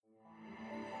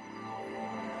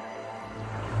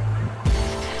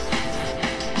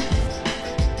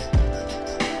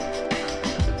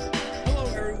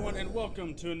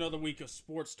welcome to another week of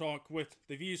Sports Talk with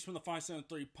the Views from the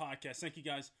 573 podcast. Thank you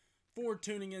guys for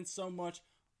tuning in so much.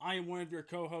 I am one of your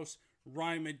co-hosts,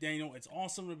 Ryan McDaniel. It's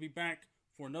awesome to be back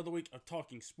for another week of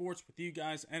talking sports with you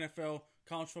guys, NFL,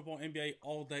 college football, NBA,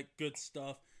 all that good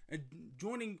stuff. And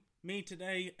joining me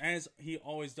today, as he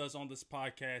always does on this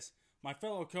podcast, my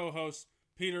fellow co-host,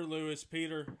 Peter Lewis.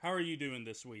 Peter, how are you doing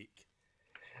this week?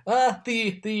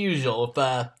 The usual with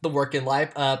the working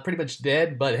life, pretty much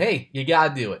dead, but hey, you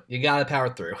gotta do it. You gotta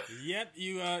power through. Yep,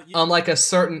 you Unlike a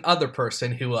certain other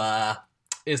person who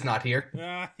is not here.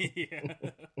 Yeah.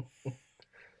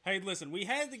 Hey, listen, we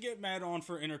had to get Matt on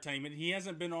for entertainment. He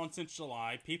hasn't been on since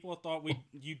July. People have thought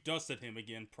you dusted him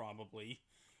again, probably.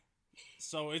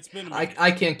 So it's been. I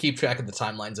can't keep track of the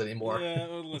timelines anymore. Yeah,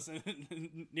 listen,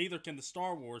 neither can the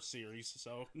Star Wars series.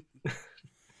 So.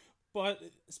 But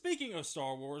speaking of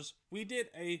Star Wars, we did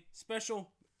a special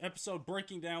episode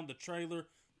breaking down the trailer,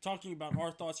 talking about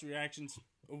our thoughts, reactions,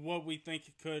 what we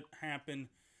think could happen.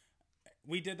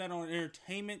 We did that on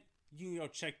entertainment. You can go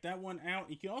check that one out.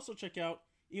 You can also check out,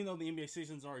 even though the NBA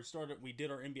season's already started, we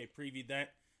did our NBA preview.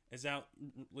 That is out,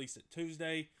 released at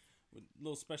Tuesday. A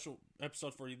little special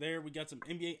episode for you there. We got some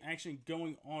NBA action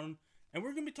going on. And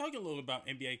we're going to be talking a little about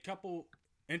NBA. A couple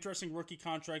interesting rookie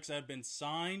contracts that have been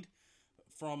signed.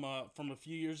 From a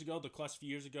few years ago, the class a few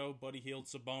years ago, Buddy Hield,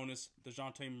 Sabonis,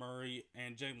 DeJounte Murray,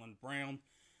 and Jaylen Brown.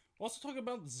 We'll also talk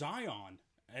about Zion,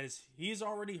 as he's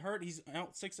already hurt. He's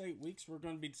out 6-8 weeks. We're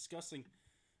going to be discussing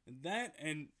that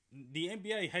and the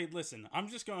NBA. Hey, listen, I'm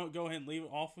just going to go ahead and leave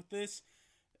it off with this.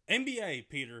 NBA,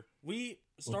 Peter, we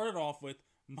started off with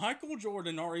Michael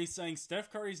Jordan already saying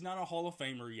Steph Curry's not a Hall of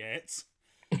Famer yet.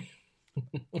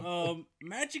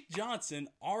 Magic Johnson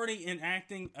already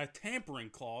enacting a tampering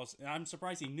clause, and I'm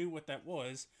surprised he knew what that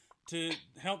was, to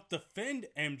help defend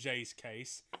MJ's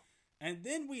case. And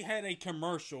then we had a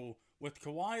commercial with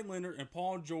Kawhi Leonard and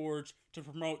Paul George to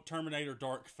promote Terminator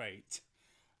Dark Fate.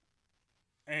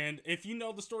 And if you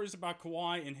know the stories about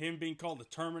Kawhi and him being called the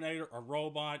Terminator, a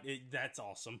robot, that's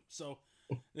awesome. So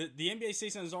the NBA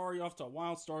season is already off to a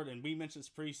wild start, and we mentioned this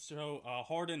pre-show,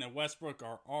 Harden and Westbrook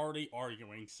are already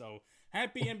arguing, so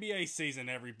happy NBA season,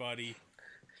 everybody.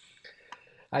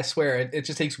 I swear, it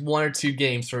just takes one or two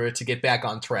games for it to get back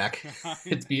on track.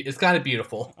 It's kind of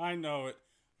beautiful. I know it.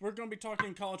 We're going to be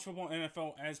talking college football and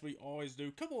NFL as we always do.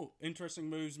 A couple interesting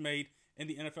moves made in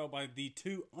the NFL by the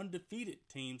two undefeated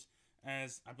teams,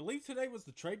 as I believe today was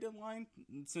the trade deadline.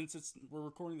 Since we're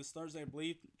recording this Thursday, I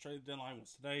believe the trade deadline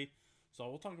was today. So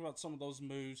we'll talk about some of those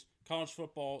moves, college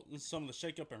football, some of the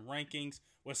shakeup and rankings.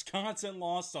 Wisconsin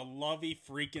lost to Lovie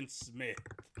freaking Smith.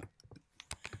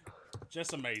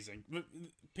 Just amazing.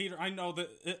 Peter, I know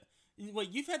that... wait,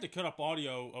 you've had to cut up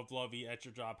audio of Lovie at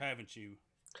your job, haven't you?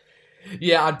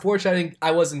 Yeah, unfortunately,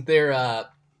 I wasn't there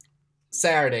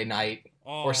Saturday night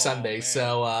or Sunday, man.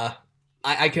 So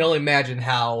I can only imagine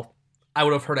how I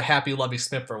would have heard a happy Lovie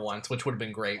Smith for once, which would have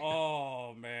been great.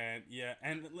 Oh, man, yeah.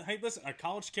 And, hey, listen, a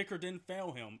college kicker didn't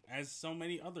fail him, as so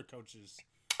many other coaches.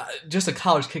 Just a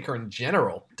college kicker in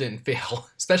general didn't fail,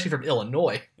 especially from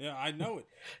Illinois. Yeah, I know it.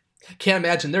 Can't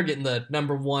imagine they're getting the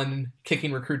number one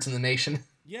kicking recruits in the nation.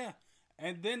 Yeah,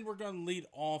 and then we're going to lead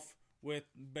off with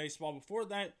baseball. Before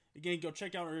that, again, go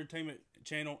check out our entertainment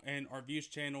channel and our views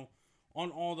channel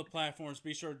on all the platforms.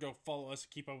 Be sure to go follow us to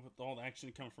keep up with all the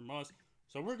action coming from us.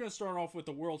 So we're going to start off with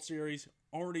the World Series.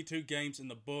 Already 2 games in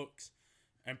the books.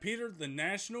 And Peter, the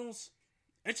Nationals,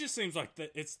 it just seems like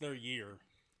it's their year.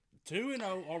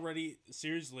 2-0 already,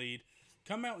 series lead.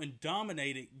 Come out and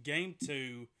dominated Game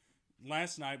 2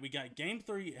 last night. We got Game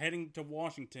 3 heading to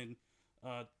Washington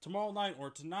tomorrow night,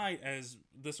 or tonight as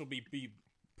this will be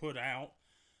put out.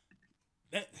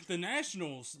 The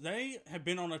Nationals, they have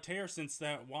been on a tear since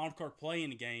that wild card play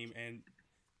in the game, and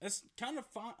it's kind of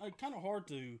hard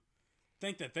to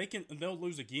think that they'll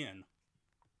lose again.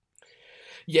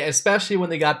 Yeah, especially when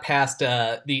they got past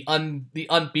the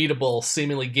unbeatable,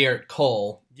 seemingly Garrett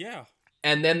Cole. Yeah.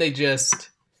 And then they just...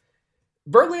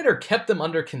 Verlander kept them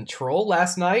under control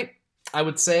last night, I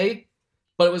would say.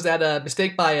 But it was that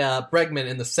mistake by Bregman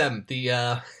in the 7th.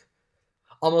 The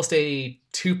almost a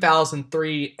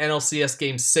 2003 NLCS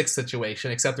Game 6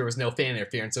 situation, except there was no fan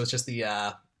interference. It was just the,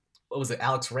 what was it,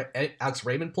 Alex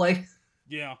Raymond play?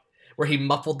 Yeah. Where he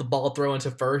muffled the ball throw into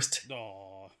first.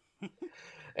 Aww.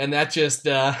 And that just,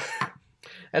 that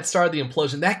started the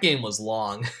implosion. That game was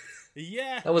long.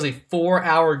 Yeah. That was a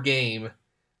 4-hour game.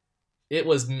 It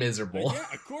was miserable. Yeah,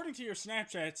 according to your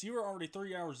Snapchats, you were already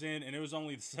 3 hours in, and it was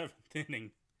only the 7th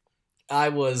inning. I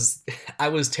was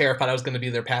terrified I was going to be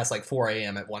there past like 4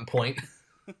 a.m. at one point.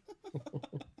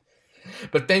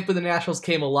 But thankfully the Nationals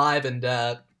came alive and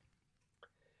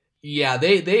Yeah,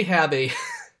 they have a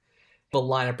the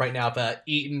lineup right now of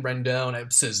Eaton, Rendon,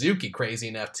 and Suzuki, crazy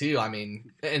enough too. I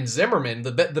mean, and Zimmerman,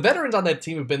 the veterans on that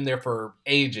team have been there for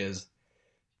ages.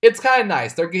 It's kind of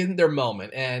nice. They're getting their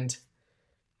moment. And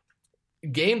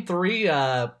Game 3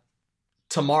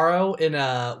 tomorrow in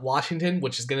Washington,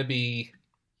 which is going to be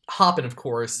hopping, of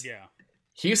course. Yeah.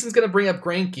 Houston's going to bring up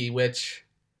Greinke, which,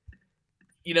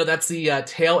 that's the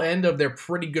tail end of their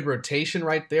pretty good rotation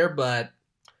right there. But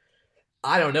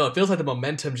I don't know. It feels like the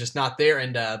momentum's just not there.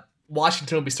 And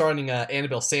Washington will be starting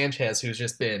Anibal Sanchez, who's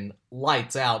just been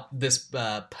lights out this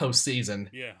postseason.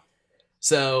 Yeah.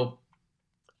 So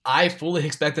I fully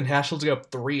expect the Nationals to go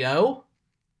 3-0.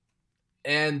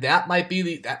 And that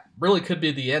really could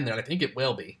be the end there. I think it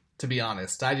will be, to be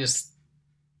honest.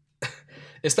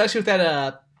 Especially with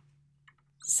that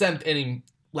 7th inning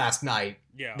last night.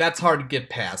 Yeah. That's hard to get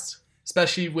past.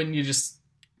 Especially when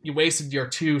you wasted your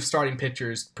 2 starting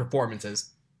pitchers'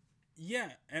 performances.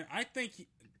 Yeah, and I think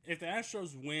if the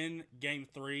Astros win Game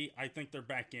 3, I think they're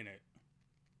back in it.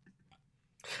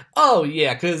 Oh,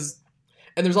 yeah,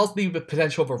 and there's also the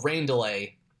potential of a rain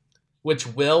delay, which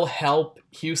will help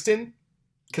Houston,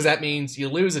 because that means you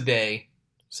lose a day,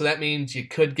 so that means you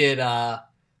could get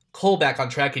Cole back on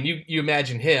track, and you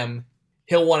imagine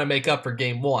he'll want to make up for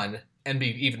Game 1 and be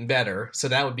even better, so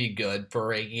that would be good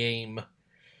for a game,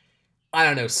 I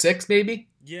don't know, 6 maybe?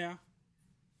 Yeah.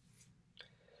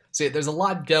 So there's a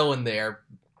lot going there,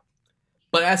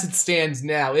 but as it stands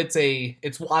now,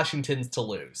 it's Washington's to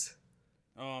lose.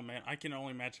 Oh man, I can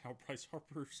only imagine how Bryce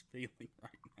Harper's feeling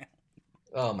right now.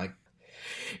 Oh my!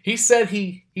 He said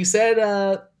he made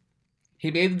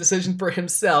the decision for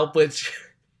himself, which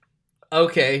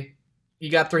okay,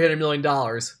 you got $300 million.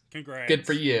 Congrats. Good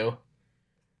for you.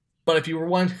 But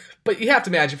you have to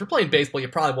imagine if you're playing baseball, you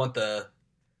probably want the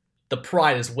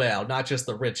pride as well, not just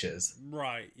the riches.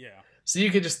 Right. Yeah. So you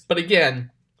could but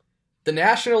again, the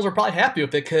Nationals are probably happy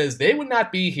with it because they would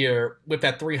not be here with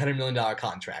that $300 million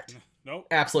contract. Nope.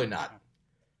 Absolutely not.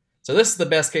 So this is the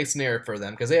best case scenario for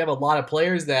them because they have a lot of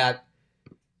players that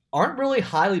aren't really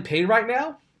highly paid right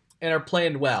now and are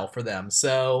playing well for them.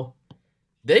 So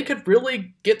they could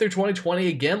really get through 2020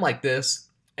 again like this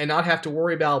and not have to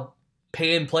worry about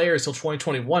paying players till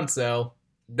 2021. So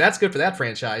that's good for that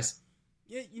franchise.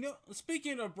 Yeah,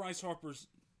 speaking of Bryce Harper's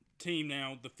team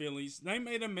now, the Phillies, they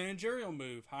made a managerial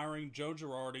move, hiring Joe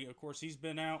Girardi. Of course, he's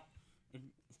been out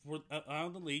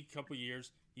of the league a couple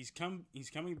years. He's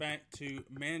coming back to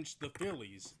manage the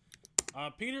Phillies.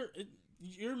 Peter,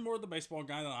 you're more the baseball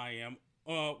guy than I am.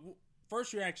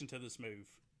 First reaction to this move?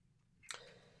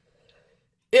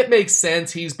 It makes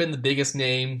sense. He's been the biggest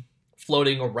name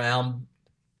floating around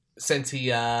since he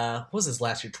what was his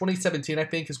last year? 2017, I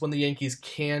think, is when the Yankees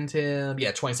canned him.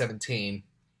 Yeah, 2017.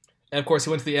 And of course, he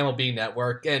went to the MLB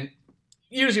Network. And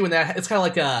usually when it's kind of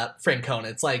like Francona.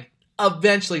 It's like,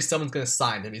 eventually someone's going to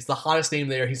sign him. He's the hottest name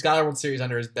there. He's got a World Series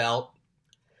under his belt.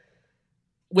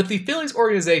 With the Phillies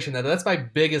organization, though, that's my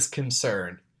biggest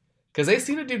concern. Because they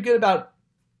seem to do good about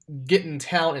getting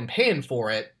talent and paying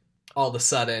for it all of a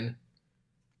sudden.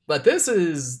 But this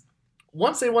is...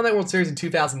 Once they won that World Series in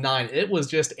 2009, it was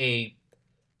just a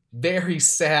very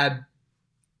sad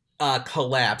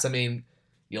collapse. I mean,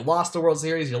 you lost the World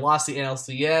Series, you lost the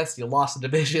NLCS, you lost the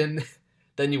division,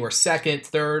 then you were 2nd,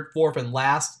 3rd, 4th, and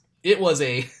last. It was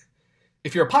if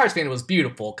you're a Pirates fan, it was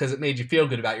beautiful because it made you feel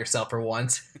good about yourself for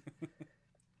once.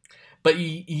 But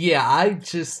yeah,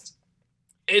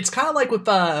 it's kind of like with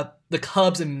the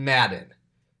Cubs and Madden.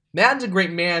 Madden's a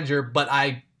great manager, but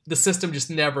the system just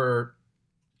never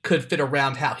could fit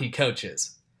around how he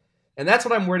coaches. And that's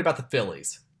what I'm worried about the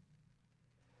Phillies.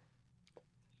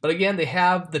 But again, they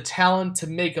have the talent to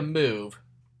make a move.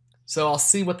 So I'll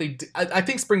see what they do. I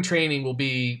think spring training will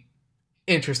be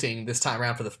interesting this time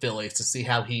around for the Phillies to see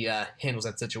how he handles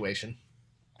that situation.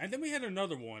 And then we had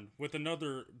another one with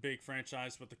another big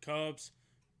franchise with the Cubs,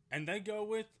 and they go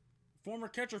with former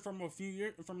catcher from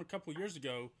a couple years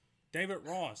ago, David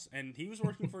Ross, and he was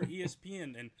working for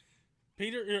ESPN. And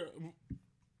Peter,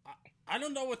 I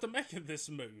don't know what to make of this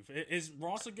move. Is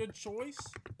Ross a good choice?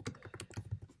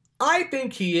 I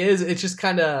think he is. It's just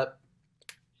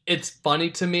it's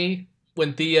funny to me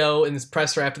when Theo in his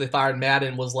presser after they fired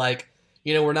Madden was like,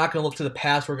 we're not going to look to the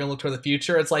past, we're going to look toward the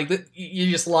future. It's like,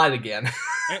 you just lied again.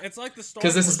 It's like the Star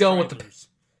Because this Wars is going trailers.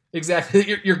 with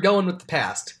exactly, you're going with the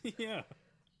past. Yeah.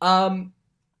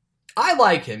 I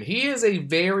like him. He is a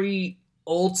very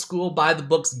old school, by the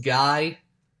books guy.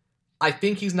 I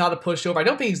think he's not a pushover. I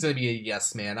don't think he's going to be a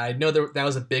yes man. I know that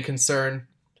was a big concern.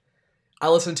 I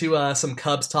listened to some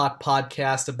Cubs Talk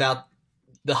podcast about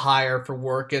the hire for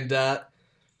work, and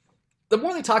the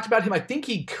more they talked about him, I think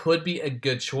he could be a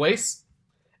good choice.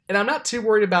 And I'm not too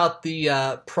worried about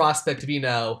the prospect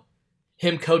of,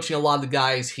 him coaching a lot of the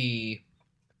guys he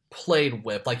played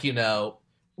with, like,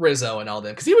 Rizzo and all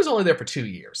them. Because he was only there for 2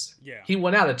 years. Yeah. He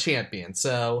went out a champion,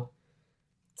 so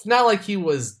it's not like he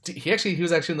was... He was actually he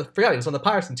was on the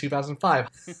Pirates in 2005.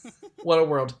 What a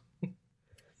world.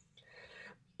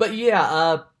 But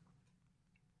yeah,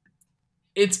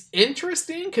 it's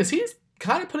interesting because he's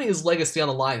kind of putting his legacy on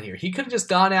the line here. He could have just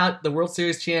gone out the World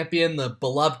Series champion, the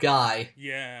beloved guy.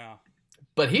 Yeah.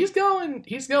 But he's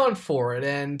going for it,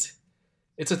 and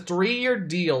it's a 3-year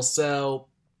deal, so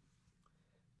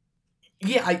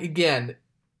yeah, again,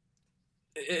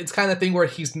 it's kind of the thing where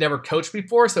he's never coached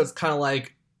before, so it's kind of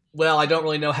like, well, I don't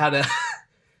really know how to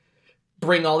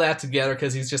bring all that together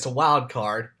because he's just a wild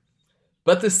card.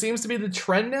 But this seems to be the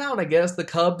trend now, and I guess the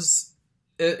Cubs,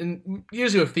 and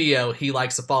usually with Theo, he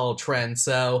likes to follow trends,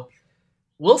 so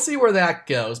we'll see where that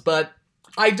goes. But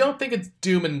I don't think it's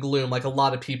doom and gloom like a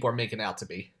lot of people are making out to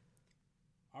be.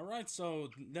 All right, so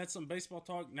that's some baseball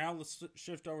talk. Now let's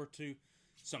shift over to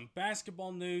some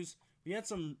basketball news. We had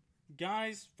some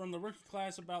guys from the rookie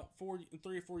class about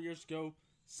 3 or 4 years ago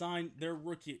sign their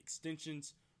rookie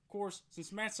extensions. Of course,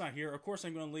 since Matt's not here, of course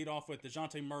I'm going to lead off with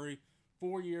DeJounte Murray.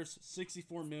 4 years,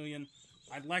 $64 million.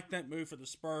 I like that move for the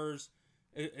Spurs.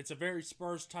 It's a very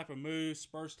Spurs type of move,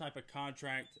 Spurs type of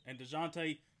contract. And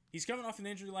DeJounte, he's coming off an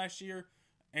injury last year,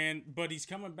 but he's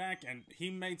coming back, and he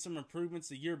made some improvements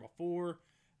the year before.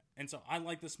 And so I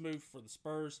like this move for the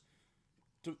Spurs.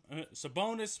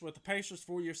 Sabonis with the Pacers,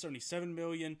 4 years, $77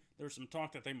 million. There's some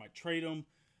talk that they might trade him.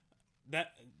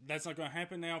 That's not going to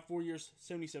happen now. 4 years,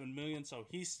 $77 million. So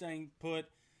he's staying put.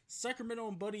 Sacramento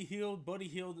and Buddy Hield. Buddy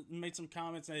Hield made some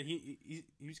comments that he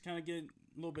was kind of getting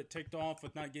a little bit ticked off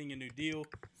with not getting a new deal.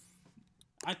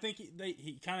 I think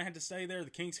he kind of had to stay there. The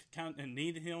Kings kind of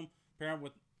needed him, paired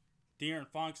with De'Aaron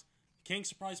Fox. Kings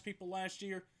surprised people last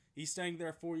year. He's staying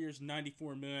there 4 years,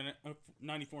 $94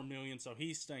 million, so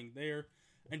he's staying there.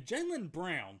 And Jaylen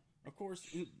Brown, of course,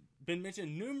 been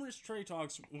mentioned numerous trade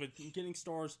talks with getting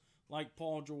stars like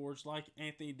Paul George, like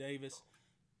Anthony Davis.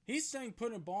 He's staying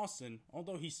put in Boston,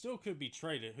 although he still could be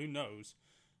traded. Who knows?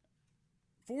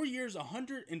 4 years,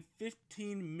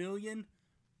 $115 million.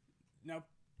 Now,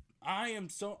 I'm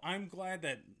glad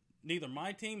that neither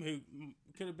my team, who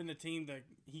could have been the team that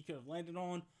he could have landed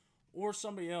on, or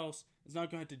somebody else is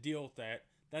not going to have to deal with that.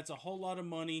 That's a whole lot of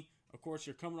money. Of course,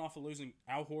 you're coming off of losing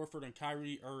Al Horford and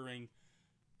Kyrie Irving,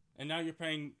 and now you're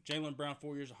paying Jaylen Brown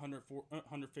 4 years,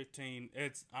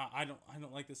 $115. I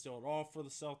don't like this deal at all for the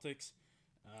Celtics.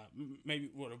 Maybe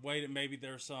would have waited. Maybe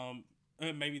there's some.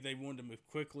 Maybe they wanted to move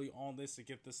quickly on this to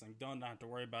get this thing done, not have to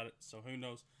worry about it. So who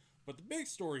knows? But the big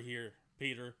story here,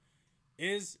 Peter,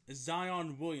 is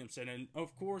Zion Williamson, and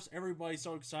of course everybody's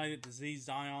so excited to see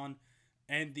Zion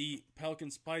and the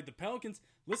Pelicans play. The Pelicans,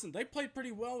 listen, they played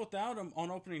pretty well without him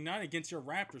on opening night against your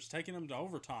Raptors, taking them to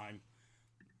overtime.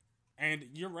 And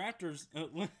your Raptors,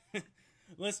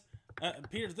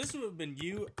 Peter, this would have been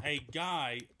you, a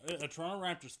guy, a Toronto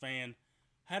Raptors fan,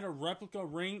 had a replica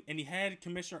ring, and he had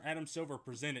Commissioner Adam Silver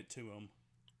present it to him.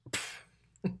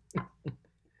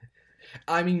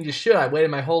 I mean, you should. I waited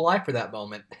my whole life for that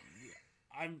moment.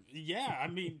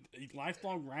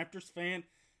 Lifelong Raptors fan.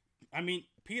 I mean,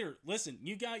 Peter, listen,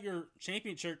 you got your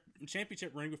championship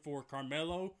ring before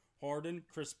Carmelo, Harden,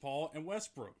 Chris Paul, and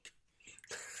Westbrook.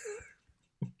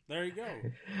 There you go.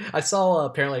 I saw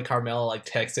apparently Carmelo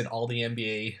texted all the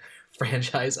NBA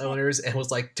franchise owners and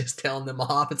was just telling them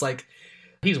off. It's like,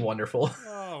 he's wonderful.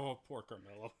 Oh, poor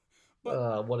Carmelo.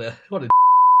 What a.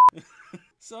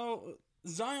 So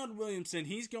Zion Williamson,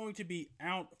 he's going to be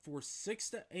out for 6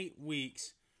 to 8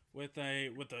 weeks with a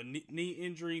knee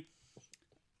injury,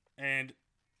 and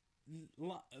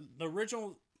the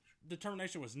original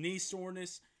determination was knee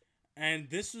soreness. And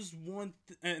this is one,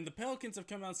 and the Pelicans have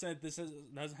come out and said this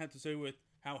doesn't have to do with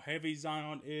how heavy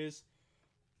Zion is.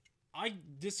 I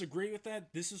disagree with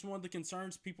that. This is one of the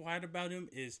concerns people had about him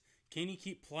is, can he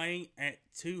keep playing at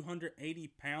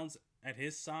 280 pounds at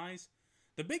his size?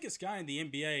 The biggest guy in the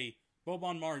NBA,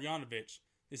 Boban Marjanovic,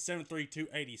 is 7'3",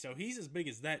 280, so he's as big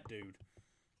as that dude.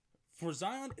 For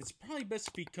Zion, it's probably best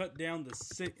if he cut down to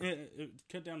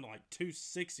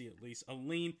 260 at least, a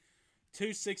lean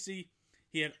 260.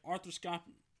 He had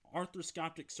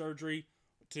arthroscopic surgery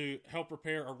to help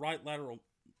repair a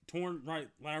torn right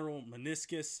lateral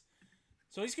meniscus.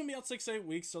 So he's going to be out 6 to 8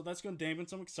 weeks, so that's going to dampen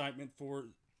some excitement for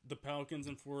the Pelicans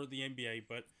and for the NBA.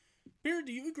 But, Beard,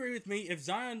 do you agree with me? If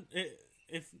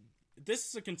this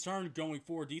is a concern going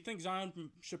forward, do you think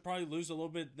Zion should probably lose a little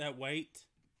bit of that weight?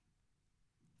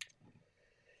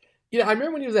 I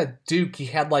remember when he was at Duke, he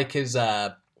had like his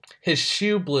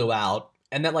shoe blew out,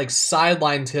 and that like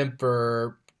sidelined him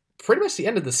for pretty much the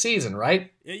end of the season,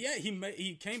 right? Yeah,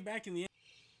 he came back in the end.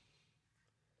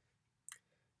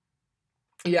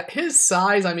 Yeah, his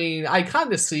size, I mean, I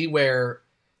kind of see where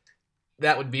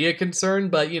that would be a concern,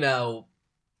 but,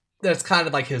 that's kind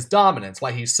of like his dominance,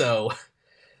 why he's so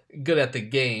good at the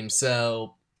game.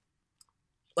 So,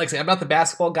 like I say, I'm not the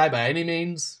basketball guy by any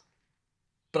means,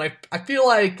 but I feel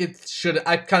like it should,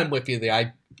 I'm kind of with you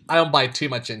there. I don't buy too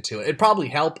much into it. It'd probably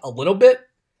help a little bit,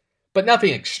 but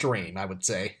nothing extreme, I would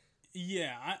say.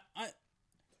 Yeah,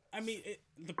 I mean,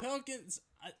 the Pelicans,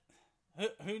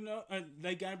 who know,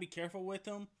 they got to be careful with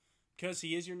him because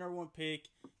he is your number one pick.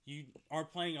 You are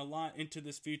playing a lot into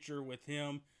this future with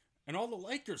him. And all the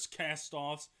Lakers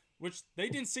cast-offs, which they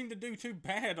didn't seem to do too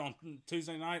bad on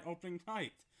Tuesday night, opening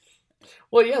night.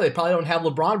 Well, yeah, they probably don't have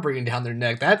LeBron breathing down their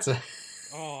neck. It's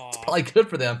probably good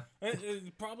for them.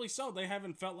 Probably so. They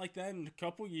haven't felt like that in a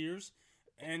couple years.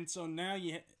 And so now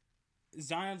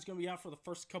Zion's going to be out for the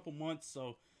first couple months,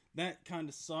 so that kind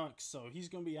of sucks. So he's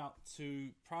going to be out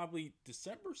to probably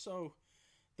December, so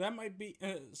that might be...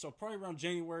 so probably around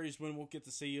January is when we'll get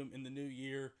to see him in the new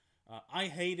year. I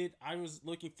hate it. I was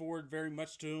looking forward very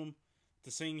much to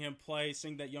seeing him play,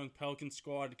 seeing that young Pelican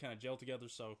squad kind of gel together.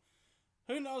 So,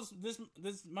 who knows?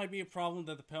 This might be a problem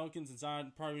that the Pelicans and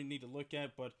Zion probably need to look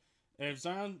at. But if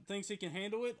Zion thinks he can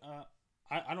handle it,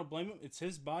 I don't blame him. It's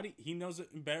his body. He knows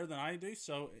it better than I do.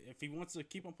 So, if he wants to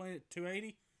keep on playing at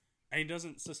 280 and he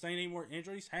doesn't sustain any more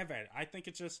injuries, have at it. I think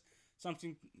it's just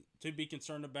something to be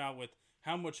concerned about with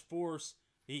how much force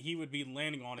he would be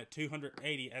landing on at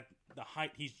 280 at the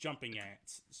height he's jumping at.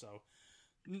 So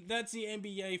that's the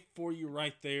NBA for you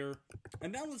right there.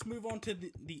 And now let's move on to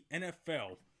the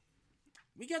NFL.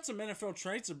 We got some NFL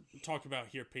trades to talk about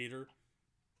here, Peter,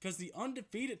 because the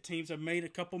undefeated teams have made a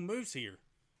couple moves here.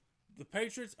 The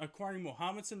Patriots acquiring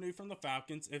Mohamed Sanu from the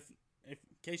Falcons. If in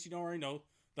case you don't already know,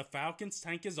 the Falcons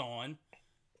tank is on.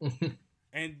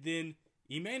 And then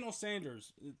Emmanuel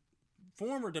Sanders,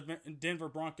 former Denver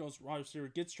Broncos wide receiver,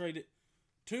 gets traded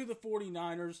to the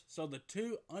 49ers. So the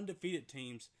two undefeated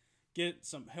teams get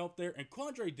some help there. And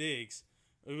Quandre Diggs,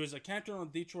 who is a captain on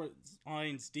Detroit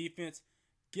Lions defense,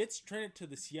 gets traded to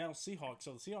the Seattle Seahawks.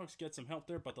 So the Seahawks get some help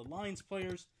there. But the Lions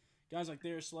players, guys like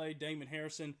Darius Slay, Damon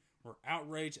Harrison, were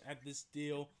outraged at this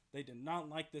deal. They did not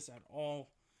like this at all.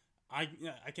 I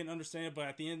can understand it, but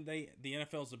at the end of the day, the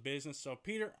NFL is a business. So,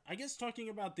 Peter, I guess talking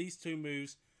about these two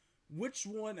moves, which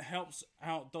one helps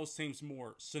out those teams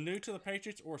more? Sanu to the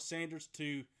Patriots or Sanders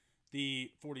to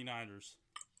the 49ers?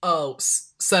 Oh,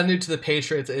 Sanu to the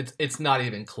Patriots, it's not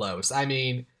even close. I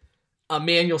mean,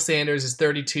 Emmanuel Sanders is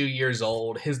 32 years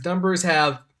old. His numbers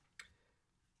have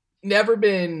never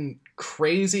been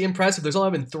crazy impressive. There's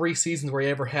only been 3 seasons where he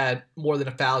ever had more than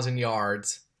 1,000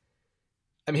 yards.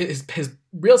 I mean, his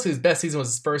best season was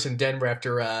his first in Denver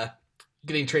after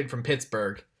getting traded from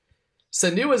Pittsburgh.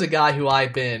 Sanu is a guy who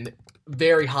I've been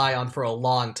very high on for a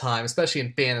long time, especially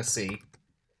in fantasy.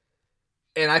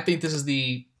 And I think this is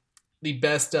the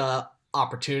best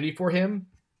opportunity for him,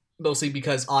 mostly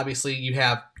because obviously you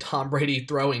have Tom Brady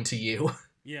throwing to you.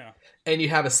 Yeah. And you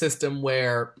have a system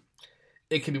where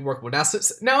it can be workable.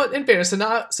 Now in fairness,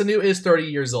 Sanu is 30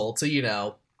 years old, so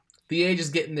the age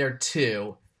is getting there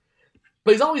too.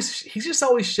 But he's just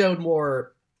always showed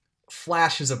more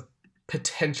flashes of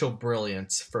potential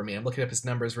brilliance for me. I'm looking up his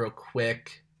numbers real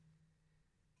quick.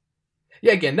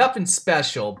 Yeah, again, nothing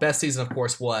special. Best season, of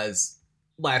course, was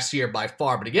last year by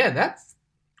far. But again,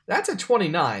 that's a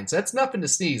 29, so that's nothing to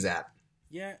sneeze at.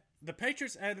 Yeah, the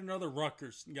Patriots add another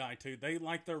Rutgers guy, too. They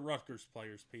like their Rutgers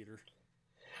players, Peter.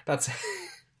 That's...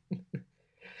 I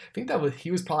think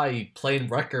he was probably playing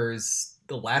Rutgers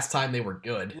the last time they were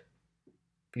good.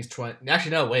 He's 20.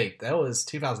 Actually, no, wait. That was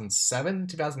 2007,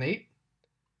 2008?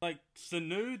 Like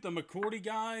Sanu, the McCourty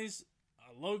guys,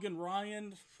 Logan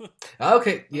Ryan.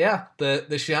 Okay, yeah. The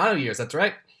Shiano years, that's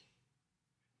right.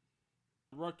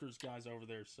 Rutgers guys over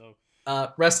there, so.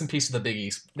 Rest in peace to the Big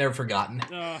East. Never forgotten.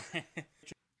 I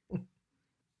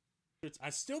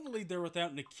still believe they're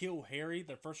without N'Keal Harry,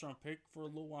 their first-round pick, for a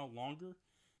little while longer.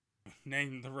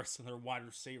 Name the rest of their wide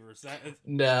receivers.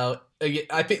 No.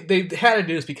 I think they had to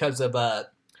do this because of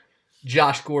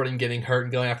Josh Gordon getting hurt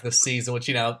and going after the season, which,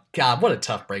 God, what a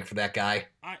tough break for that guy.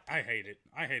 I hate it.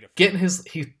 I hate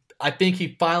it. I think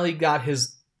he finally got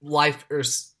his life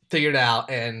figured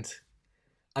out, and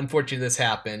unfortunately this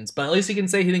happens. But at least he can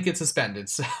say he didn't get suspended.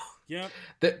 So yeah,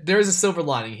 there's a silver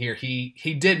lining here.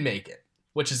 He did make it,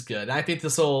 which is good. And I think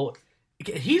this will...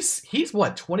 He's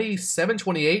what, 27,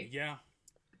 28? Yeah.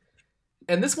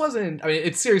 and this wasn't, I mean,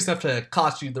 it's serious enough to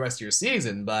cost you the rest of your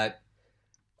season, but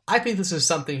I think this is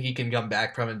something he can come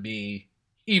back from and be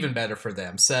even better for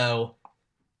them. So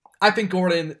I think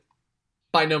Gordon,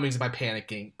 by no means am I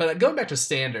panicking. But going back to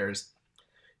Sanders,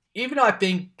 even though I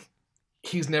think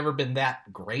he's never been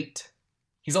that great,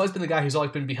 he's always been the guy who's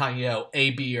always been behind,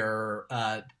 AB or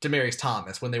Demaryius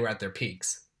Thomas when they were at their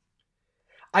peaks.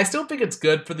 I still think it's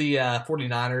good for the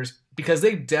 49ers because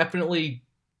they definitely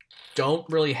don't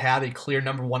really have a clear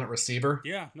number one at receiver.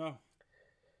 Yeah, no.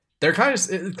 They're it's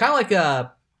kind of like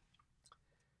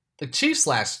the Chiefs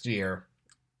last year,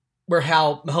 where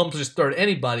how Mahomes just throw to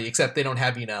anybody except they don't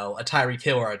have, a Tyreek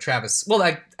Hill or a Travis. Well,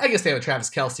 I guess they have a Travis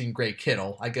Kelce and Greg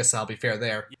Kittle. I guess I'll be fair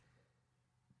there.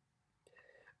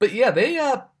 But yeah, they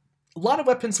a lot of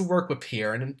weapons to work with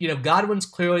here. And, Godwin's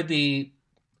clearly the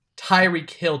Tyreek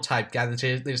Hill type guy that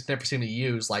they just never seem to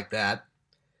use like that.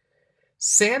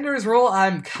 Sanders' role, I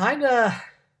don't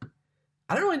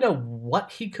really know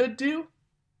what he could do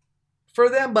for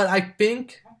them, but I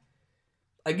think,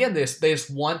 again, they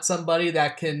just want somebody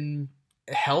that can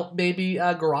help maybe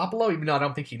Garoppolo, even though I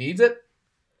don't think he needs it.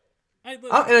 And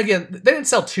again, they didn't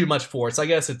sell too much for it, so I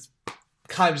guess it's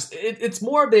kind of just, it's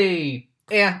more of a,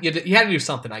 you had to do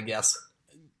something, I guess.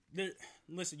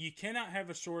 Listen, you cannot have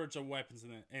a shortage of weapons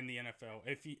in the NFL.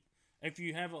 If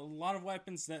you have a lot of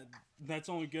weapons, that's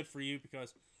only good for you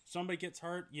because somebody gets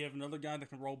hurt, you have another guy that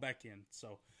can roll back in.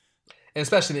 So, and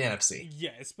especially in the NFC.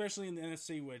 Yeah, especially in the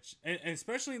NFC, and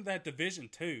especially in that division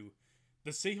too.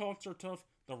 The Seahawks are tough.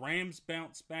 The Rams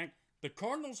bounce back. The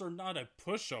Cardinals are not a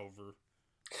pushover.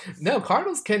 No,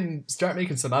 Cardinals can start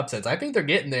making some upsets. I think they're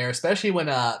getting there, especially when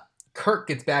Kirk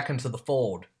gets back into the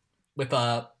fold with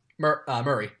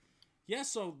Murray. Yeah,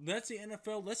 so that's the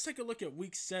NFL. Let's take a look at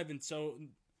Week 7. So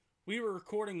we were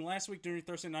recording last week during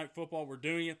Thursday Night Football. We're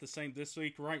doing it the same this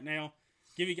week right now.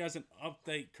 Give you guys an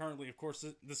update currently. Of course,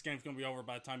 this game's going to be over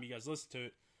by the time you guys listen to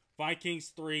it. Vikings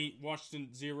 3,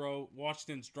 Washington 0.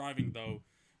 Washington's driving, though.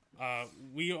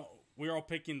 We're all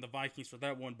picking the Vikings for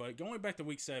that one. But going back to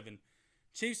Week 7,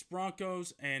 Chiefs,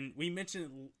 Broncos, and we mentioned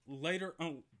it later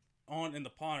on in the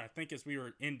pod, I think as we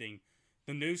were ending,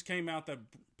 the news came out that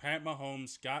Pat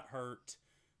Mahomes got hurt,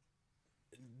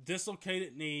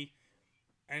 dislocated knee,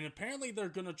 and apparently they're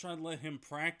going to try to let him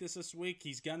practice this week.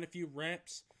 He's gotten a few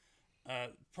reps.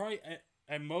 Probably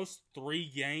at most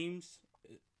 3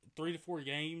 to 4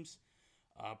 games.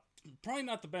 Probably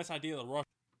not the best idea to rush.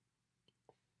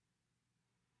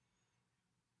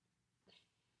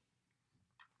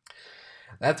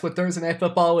 That's what Thursday Night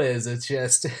Football is. It's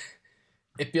just,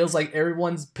 it feels like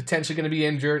everyone's potentially going to be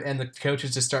injured and the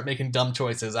coaches just start making dumb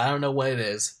choices. I don't know what it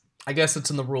is. I guess it's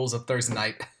in the rules of Thursday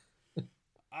night.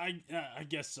 I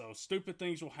guess so. Stupid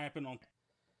things will happen on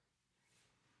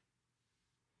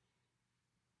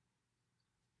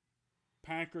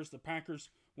Packers. The Packers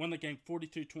won the game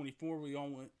 42-24. We all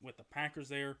went with the Packers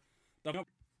there.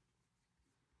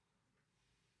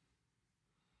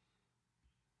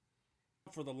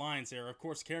 For the Lions there, of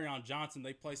course, Kerryon Johnson,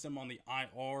 they placed him on the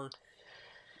IR.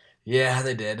 Yeah,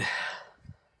 they did.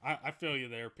 I feel you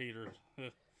there, Peter.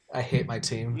 I hate my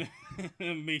team.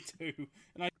 Me too.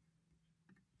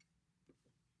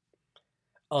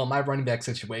 My running back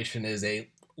situation is a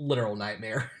literal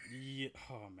nightmare. Yeah.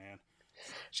 Oh, man.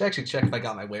 Should actually check if I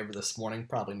got my waiver this morning.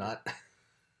 Probably not.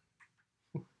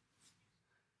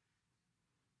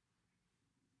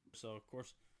 So, of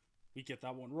course, we get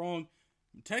that one wrong.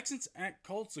 Texans at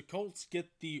Colts. The Colts get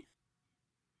the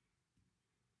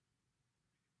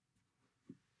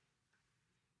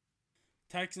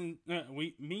Texans.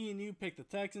 Me and you picked the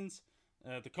Texans.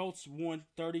 The Colts won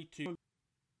 32.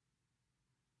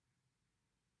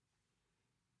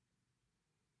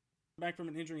 Back from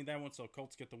an injury in that one, so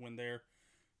Colts get the win there.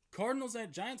 Cardinals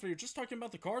at Giants. We were just talking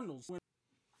about the Cardinals.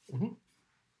 Mm-hmm.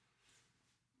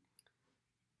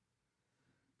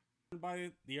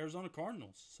 By the Arizona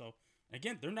Cardinals. So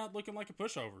again, they're not looking like a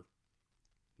pushover.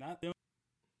 Not them.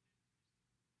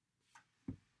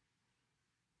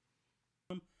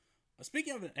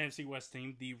 Speaking of an NFC West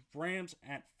team, the Rams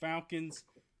at Falcons.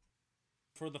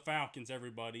 For the Falcons,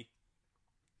 everybody.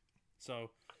 So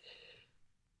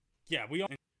yeah, we all.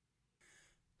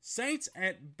 Saints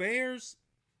at Bears.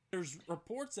 There's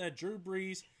reports that Drew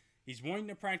Brees, he's wanting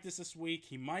to practice this week.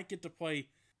 He might get to play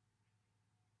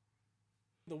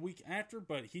the week after,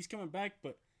 but he's coming back.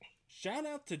 But shout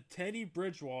out to Teddy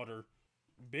Bridgewater.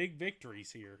 Big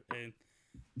victories here. And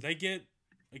they get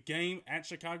a game at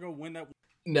Chicago, win that.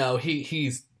 No,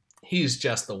 he's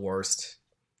just the worst.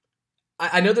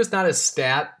 I know there's not a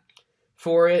stat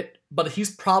for it, but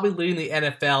he's probably leading the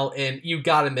NFL, and you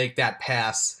got to make that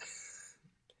pass.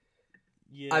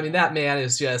 Yeah. I mean, that man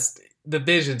is just, the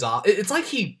vision's off. It's like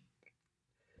he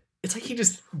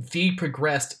just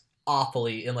progressed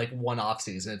awfully in like one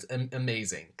offseason. It's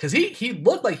amazing because he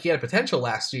looked like he had potential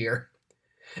last year,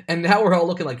 and now we're all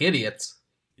looking like idiots.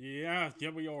 Yeah,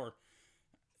 we are.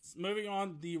 Moving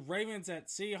on, the Ravens at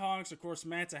Seahawks. Of course,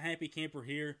 Matt's a happy camper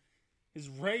here. His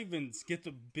Ravens get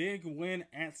the big win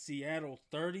at Seattle,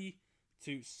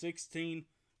 30-16.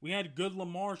 We had good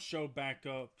Lamar show back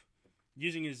up,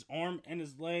 using his arm and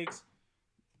his legs.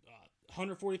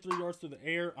 143 yards through the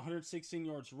air, 116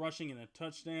 yards rushing, and a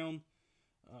touchdown.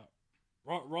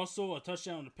 Russell, a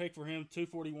touchdown and a pick for him,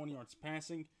 241 yards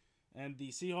passing. And the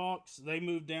Seahawks, they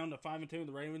moved down to 5-2.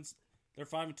 The Ravens, they're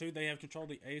 5-2. They have control of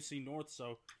the AFC North.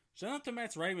 So shout out to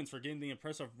Matt's Ravens for getting the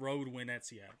impressive road win at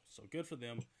Seattle. So good for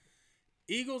them.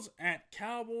 Eagles at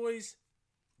Cowboys.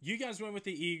 You guys went with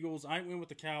the Eagles. I went with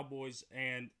the Cowboys.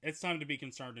 And it's time to be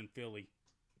concerned in Philly.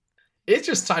 It's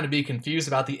just time to be confused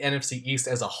about the NFC East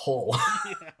as a whole.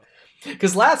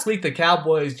 Because last week the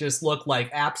Cowboys just looked like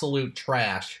absolute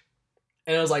trash.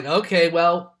 And it was like, okay,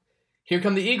 well, here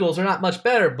come the Eagles. They're not much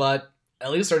better, but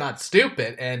at least they're not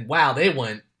stupid. And wow, they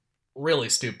went really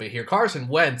stupid here. Carson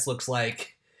Wentz looks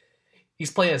like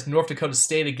he's playing as North Dakota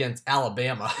State against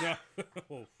Alabama. Yeah.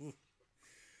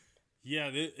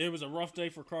 Yeah, it was a rough day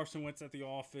for Carson Wentz at the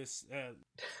office.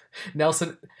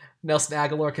 Nelson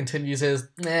Aguilar continues his,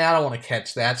 I don't want to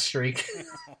catch that streak.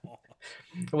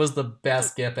 It was the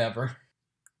best gif ever.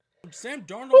 Sam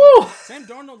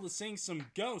Darnold is seeing some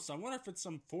ghosts. I wonder if it's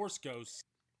some Force ghosts.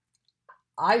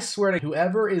 I swear to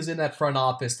whoever is in that front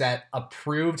office that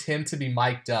approved him to be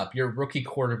mic'd up, your rookie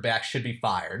quarterback should be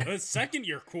fired. A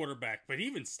second-year quarterback, but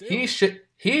even still. He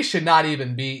should not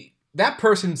even be... That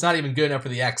person's not even good enough for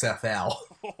the XFL.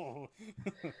 Oh.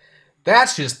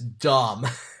 That's just dumb.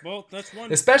 Well, that's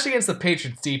one... Especially against the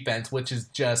Patriots defense, which is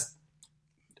just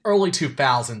early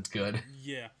 2000s good.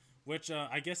 Yeah, which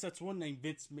I guess that's one name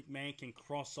Vince McMahon can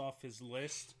cross off his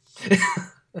list.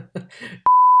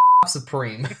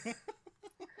 Supreme.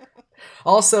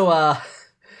 Also,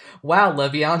 wow,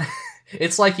 Le'Veon,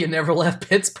 it's like you never left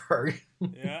Pittsburgh.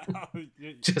 Yeah.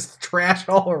 Just trash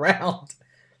all around.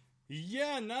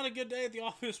 Yeah, not a good day at the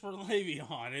office for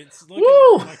Le'Veon. It's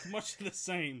looking like much the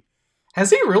same.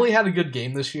 Has he really had a good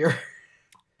game this year?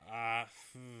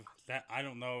 That I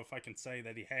don't know if I can say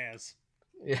that he has.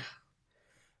 Yeah.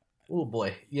 Oh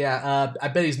boy. Yeah, I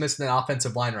bet he's missing an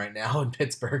offensive line right now in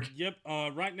Pittsburgh. Yep.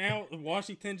 Right now,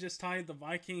 Washington just tied the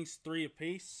Vikings 3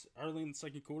 apiece early in the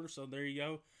second quarter, so there you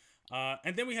go.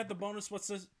 And then we had the bonus, what's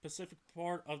the specific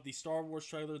part of the Star Wars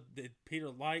trailer did Peter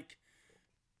like?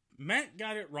 Matt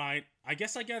got it right. I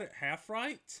guess I got it half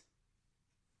right.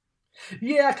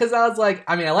 Yeah, because I was like,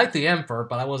 I like the Emperor,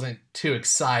 but I wasn't too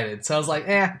excited. So I was like,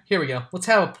 here we go. Let's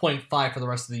have a 0.5 for the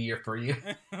rest of the year for you.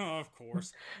 Of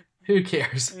course. Who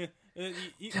cares?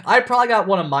 I probably got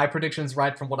one of my predictions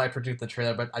right from what I predicted the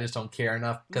trailer, but I just don't care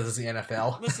enough because it's the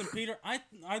NFL. Listen, Peter, I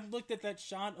looked at that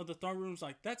shot of the throne room,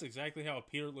 like, that's exactly how a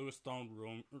Peter Lewis throne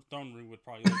room would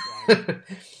probably look like.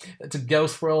 It's a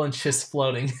ghost roll and just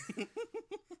floating.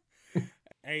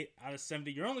 8 out of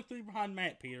 70. You're only 3 behind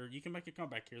Matt, Peter. You can make a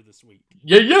comeback here this week.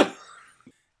 Yeah.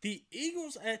 The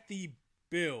Eagles at the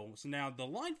Bills. Now, the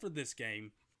line for this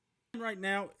game right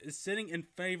now is sitting in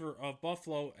favor of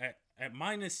Buffalo at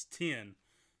minus 10.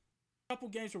 A couple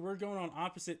games where we're going on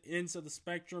opposite ends of the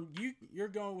spectrum. You're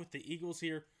going with the Eagles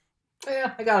here.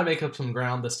 Yeah, I gotta make up some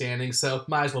ground the standings, so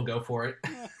might as well go for it.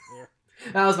 Yeah,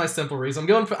 that was my simple reason. I'm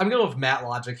going with Matt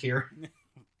logic here.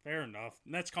 Fair enough.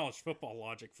 And that's college football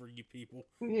logic for you people.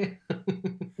 Yeah.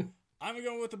 I'm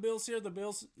going with the Bills here. The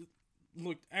Bills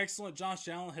looked excellent. Josh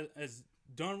Allen has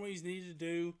done what he's needed to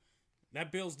do.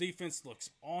 That Bills defense looks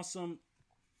awesome.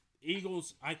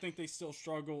 Eagles, I think they still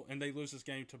struggle, and they lose this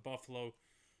game to Buffalo.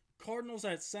 Cardinals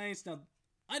at Saints. Now,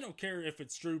 I don't care if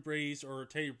it's Drew Brees or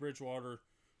Teddy Bridgewater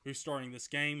who's starting this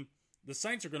game. The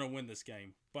Saints are going to win this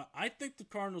game. But I think the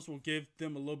Cardinals will give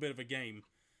them a little bit of a game.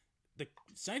 The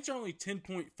Saints are only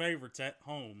 10-point favorites at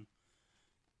home.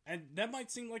 And that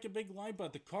might seem like a big lie,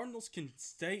 but the Cardinals can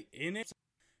stay in it.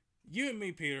 You and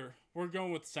me, Peter, we're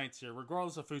going with the Saints here,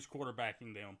 regardless of who's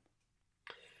quarterbacking them.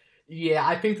 Yeah,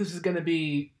 I think this is going to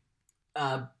be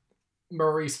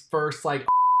Murray's first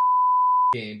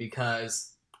game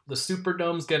because the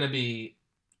Superdome's going to be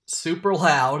super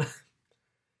loud.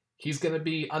 He's going to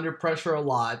be under pressure a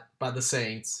lot by the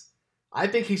Saints. I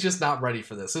think he's just not ready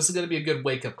for this. This is going to be a good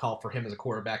wake-up call for him as a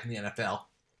quarterback in the NFL.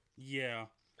 Yeah.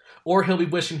 Or he'll be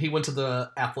wishing he went to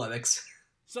the Athletics.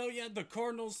 So, yeah, the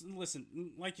Cardinals,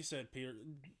 listen, like you said, Peter,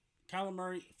 Kyler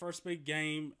Murray, first big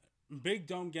game, big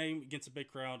dome game against a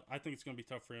big crowd. I think it's going to be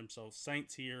tough for him. So,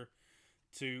 Saints here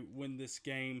to win this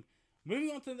game.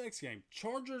 Moving on to the next game.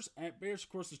 Chargers at Bears. Of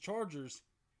course, the Chargers,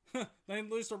 they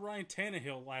didn't lose to Ryan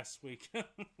Tannehill last week.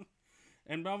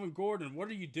 And Melvin Gordon, what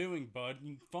are you doing, bud?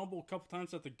 You fumbled a couple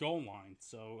times at the goal line.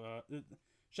 So,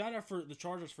 shout out for the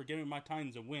Chargers for giving my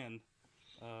Titans a win.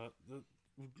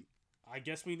 I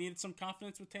guess we needed some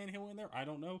confidence with Tannehill in there. I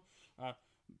don't know.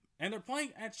 And they're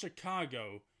playing at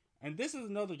Chicago. And this is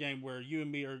another game where you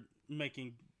and me are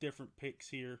making different picks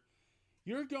here.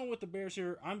 You're going with the Bears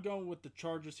here. I'm going with the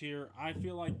Chargers here. I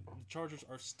feel like the Chargers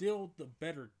are still the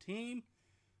better team.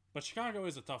 But Chicago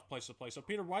is a tough place to play. So,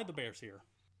 Peter, why the Bears here?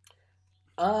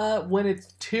 When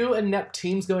it's two inept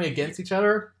teams going against each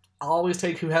other, I'll always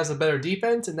take who has a better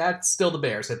defense, and that's still the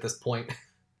Bears at this point.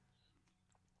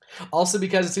 Also,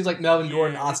 because it seems like Melvin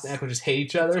Gordon and Austin Eckler just hate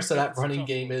each other, so that running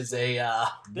game is a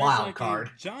wild card.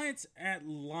 Giants at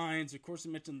Lions. Of course, I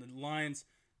mentioned the Lions.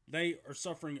 They are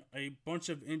suffering a bunch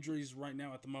of injuries right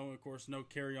now at the moment. Of course, no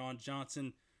Kerryon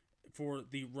Johnson for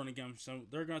the running game, so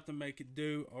they're going to have to make it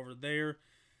do over there.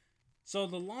 So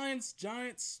the Lions,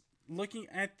 Giants, looking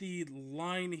at the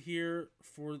line here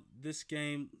for this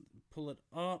game, pull it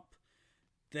up.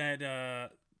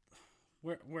 That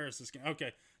where is this game?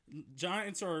 Okay.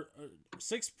 Giants are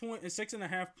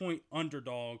 6.5 point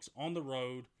underdogs on the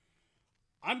road.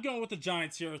 I'm going with the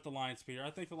Giants here at the Lions, Peter.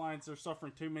 I think the Lions are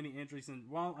suffering too many injuries, and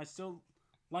while I still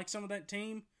like some of that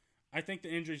team, I think the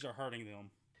injuries are hurting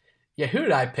them. Yeah, who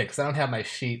did I pick? Because I don't have my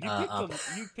sheet up.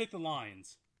 You picked the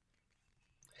Lions.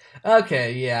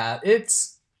 Okay, yeah. It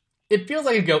feels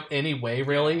like it could go any way,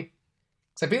 really.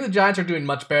 Because I think the Giants are doing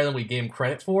much better than we gave them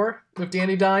credit for with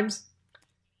Danny Dimes.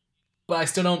 But I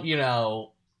still don't,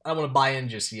 I don't want to buy in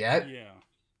just yet. Yeah.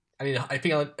 I mean, I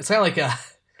think it's kind of like I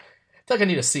feel like I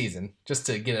need a season just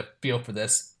to get a feel for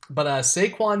this. But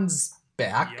Saquon's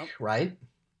back, right?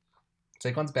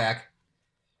 Saquon's back.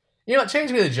 You know what?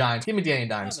 Change me to the Giants. Give me Danny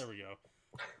Dimes. There we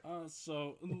go.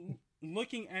 So,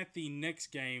 looking at the next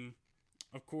game,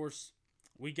 of course,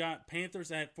 we got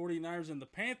Panthers at 49ers, and the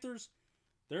Panthers,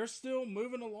 they're still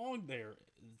moving along there.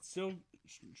 Still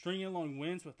stringing along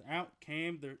wins without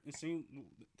Cam. It seems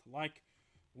like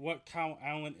what Kyle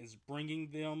Allen is bringing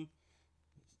them.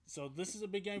 So this is a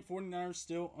big game. 49ers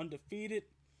still undefeated.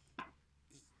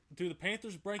 Do the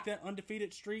Panthers break that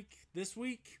undefeated streak this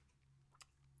week?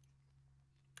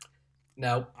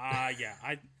 No. Yeah.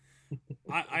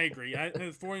 I agree.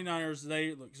 The 49ers,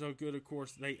 they look so good, of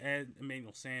course. They add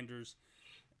Emmanuel Sanders.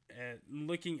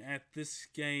 Looking at this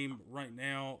game right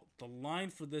now, the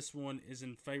line for this one is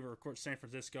in favor of course San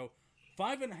Francisco.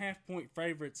 5.5 point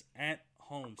favorites at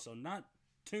home, so not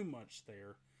too much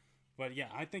there. But yeah,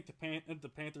 I think the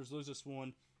Panthers lose this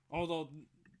one. Although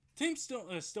team still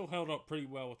held up pretty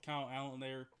well with Kyle Allen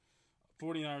there.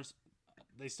 49ers,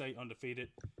 they stay undefeated.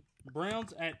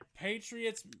 Browns at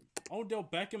Patriots. Odell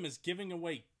Beckham is giving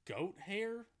away goat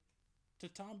hair to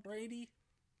Tom Brady?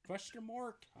 Question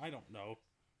mark? I don't know.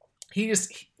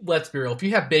 Let's be real. If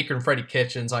you have Baker and Freddie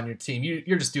Kitchens on your team,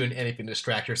 you're just doing anything to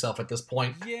distract yourself at this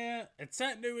point. Yeah, it's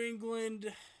at New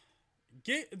England.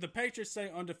 The Patriots stay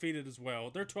undefeated as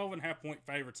well. They're 12.5 point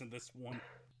favorites in this one.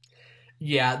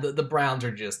 Yeah, the Browns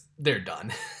are they're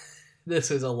done.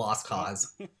 This is a lost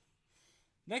cause.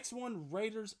 Next one,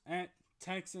 Raiders at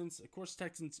Texans. Of course,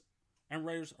 Texans and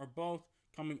Raiders are both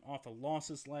coming off of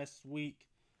losses last week.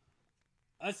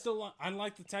 I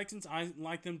like the Texans. I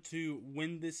like them to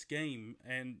win this game.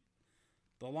 And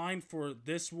the line for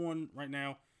this one right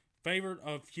now, favored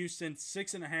of Houston,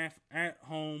 6.5 at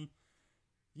home.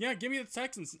 Yeah, give me the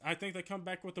Texans. I think they come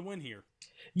back with the win here.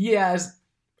 Yes,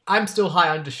 I'm still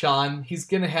high on Deshaun. He's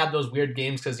going to have those weird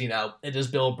games because, it is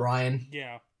Bill O'Brien.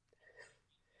 Yeah.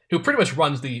 Who pretty much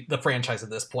runs the franchise at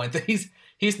this point.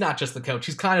 He's not just the coach.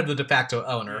 He's kind of the de facto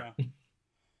owner. Yeah.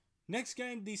 Next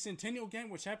game, the Centennial game,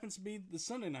 which happens to be the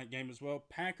Sunday night game as well.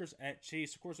 Packers at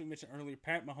Chiefs. Of course, we mentioned earlier,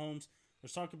 Pat Mahomes.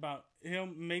 There's talk about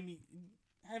him maybe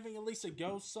having at least a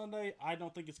go Sunday. I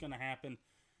don't think it's going to happen.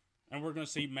 And we're going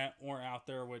to see Matt Moore out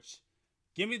there, which,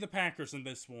 give me the Packers in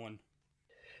this one.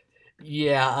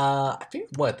 Yeah, I think,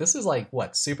 this is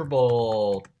Super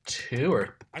Bowl 2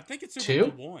 or I think it's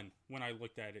Super Bowl 1 when I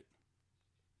looked at it.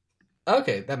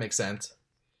 Okay, that makes sense.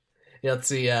 Yeah, let's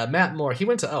see. Matt Moore, he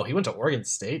went to Oregon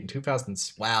State in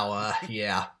 2000. Wow.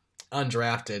 Yeah,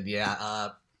 undrafted. Yeah.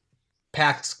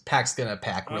 Pac's gonna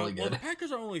pack really good. The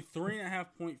Packers are only 3.5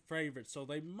 point favorites, so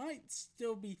they might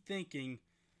still be thinking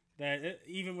that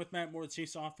even with Matt Moore, the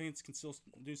Chiefs' offense can still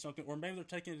do something, or maybe they're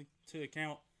taking into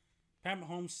account Pat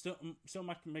Mahomes still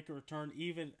might make a return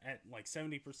even at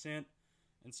 70%,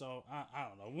 and so I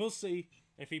don't know. We'll see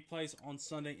if he plays on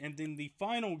Sunday, and then the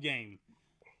final game.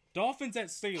 Dolphins at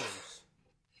Steelers.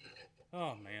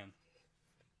 Oh, man.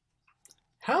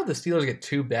 How did the Steelers get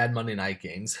 2 bad Monday night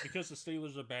games? Because the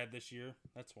Steelers are bad this year.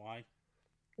 That's why.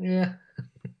 Yeah.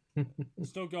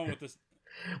 Still going with this.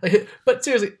 But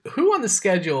seriously, who on the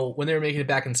schedule when they were making it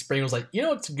back in spring was like, you know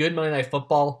what's good Monday Night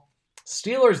Football?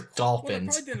 Steelers, Dolphins. Well, I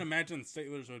probably didn't imagine the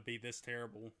Steelers would be this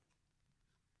terrible.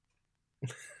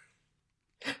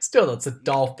 Still, though, it's the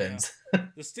Dolphins. Yeah.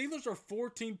 The Steelers are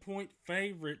 14-point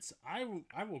favorites. I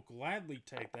will gladly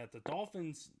take that. The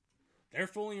Dolphins, they're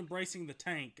fully embracing the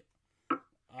tank.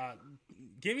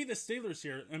 Give me the Steelers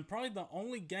here, and probably the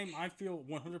only game I feel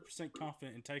 100%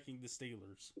 confident in taking the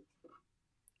Steelers.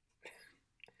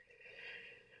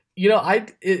 You know,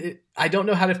 I don't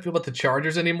know how to feel about the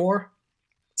Chargers anymore.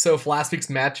 So if last week's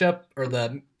matchup, or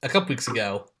a couple weeks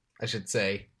ago, I should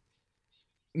say,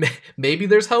 maybe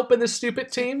there's hope in this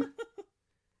stupid team.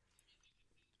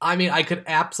 I mean, I could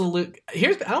I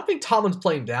don't think Tomlin's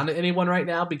playing down to anyone right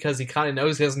now because he kind of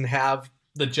knows he doesn't have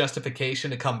the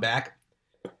justification to come back.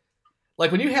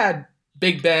 Like when you had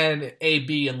Big Ben,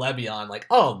 AB, and Le'Veon, like,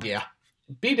 oh yeah,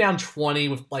 be down 20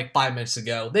 with like 5 minutes to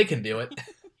go. They can do it.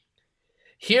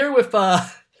 Here with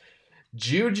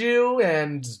Juju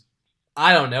and,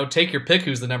 I don't know, take your pick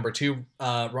who's the number 2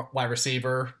 wide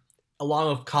receiver,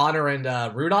 along with Connor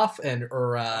and Rudolph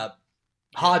or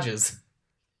Hodges.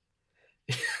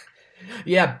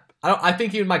 Yeah, I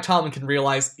think even Mike Tomlin can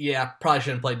realize, probably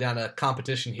shouldn't play down a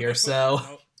competition here. So,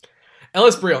 and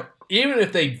let's be real, even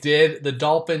if they did, the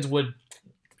Dolphins would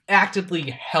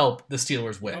actively help the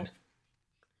Steelers win.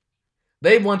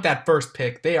 They want that first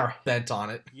pick. They are bent on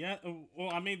it. Yeah,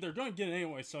 well, I mean, they're going to get it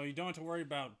anyway, so you don't have to worry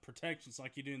about protections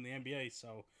like you do in the NBA.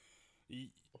 So,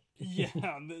 yeah,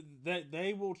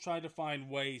 they will try to find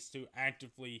ways to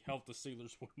actively help the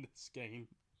Steelers win this game.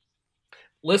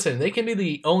 Listen, they can be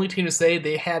the only team to say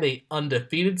they had a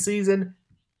undefeated season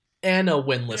and a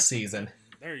winless season.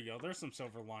 There you go. There's some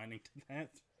silver lining to that.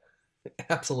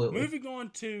 Absolutely. Moving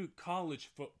on to college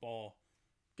football,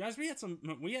 guys, we had some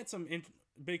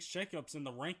big shakeups in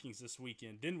the rankings this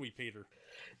weekend, didn't we, Peter?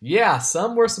 Yeah,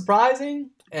 some were surprising,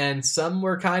 and some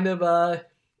were kind of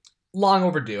long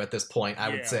overdue at this point, I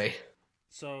would say.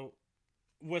 So,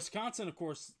 Wisconsin, of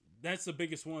course, that's the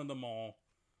biggest one of them all.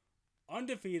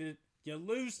 Undefeated, you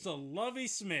lose to Lovie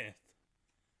Smith,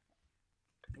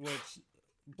 which,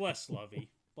 bless Lovie,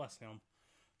 bless him.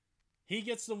 He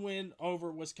gets the win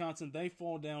over Wisconsin. They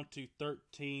fall down to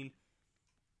 13.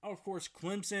 Of course,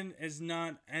 Clemson is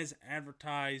not as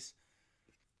advertised.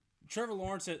 Trevor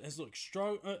Lawrence has looked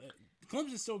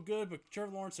Clemson's still good, but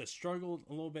Trevor Lawrence has struggled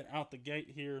a little bit out the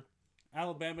gate here.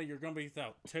 Alabama, you're going to be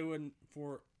without Tua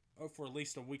for at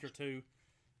least a week or two.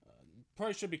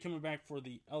 Probably should be coming back for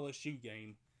the LSU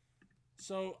game.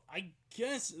 So I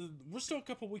guess we're still a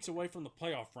couple weeks away from the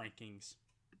playoff rankings.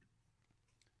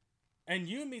 And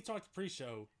you and me talked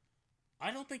pre-show.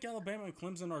 I don't think Alabama and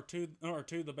Clemson are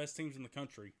two of the best teams in the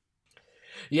country.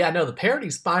 Yeah, no, the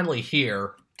parity's finally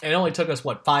here. It only took us,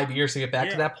 5 years to get back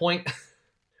to that point?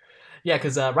 Yeah,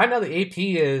 because right now the AP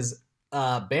is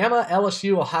Bama,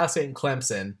 LSU, Ohio State, and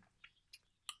Clemson.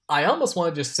 I almost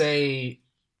want to just say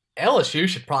LSU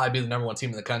should probably be the number 1 team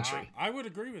in the country. I would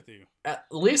agree with you. At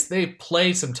least they've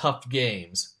played some tough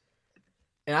games.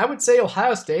 And I would say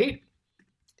Ohio State,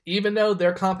 even though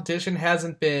their competition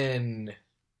hasn't been...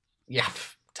 Yeah,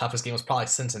 toughest game was probably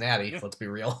Cincinnati, let's be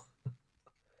real.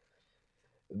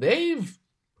 They've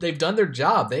done their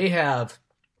job. They have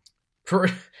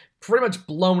pretty much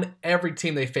blown every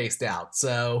team they faced out.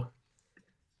 So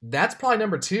that's probably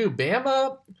number 2.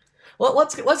 Bama. Well,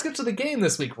 let's get to the game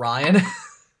this week, Ryan.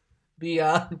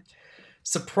 The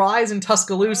surprise in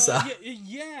Tuscaloosa.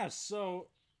 So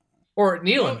or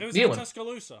Neyland. It was in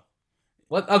Tuscaloosa.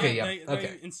 What? Okay,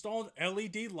 They installed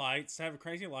LED lights to have a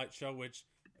crazy light show, which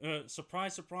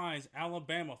surprise, surprise,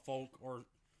 Alabama folk are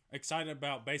excited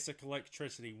about basic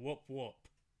electricity. Whoop, whoop.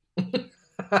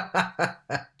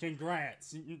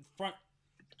 Congrats.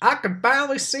 I can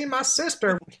finally see my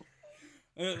sister.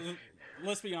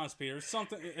 Let's be honest, Peter.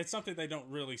 It's something they don't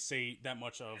really see that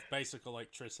much of, basic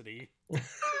electricity.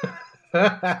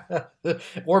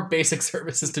 Or basic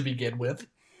services to begin with.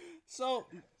 So,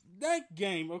 that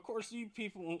game, of course, you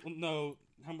people know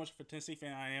how much of a Tennessee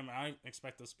fan I am, and I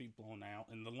expect us to be blown out.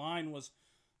 And the line was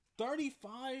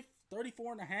 34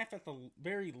 and a half at the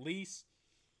very least.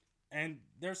 And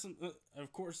there's some,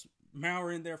 of course,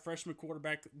 Maurer in there, freshman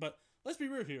quarterback. But let's be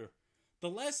real here. The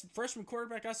last freshman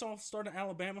quarterback I saw start at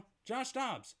Alabama, Josh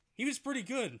Dobbs. He was pretty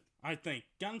good, I think.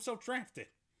 Got himself drafted.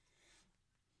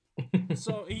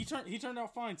 So he turned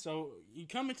out fine. So you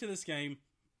come into this game,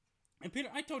 and Peter,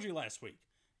 I told you last week.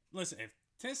 Listen, if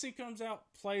Tennessee comes out,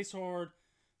 plays hard,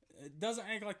 doesn't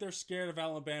act like they're scared of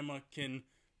Alabama, can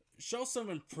show some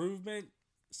improvement,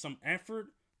 some effort,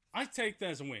 I take that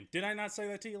as a win. Did I not say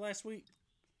that to you last week?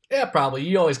 Yeah, probably.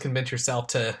 You always convince yourself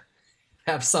to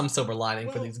have some silver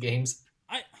lining for these games.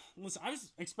 I was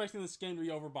expecting this game to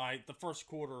be over by the first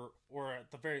quarter or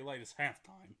at the very latest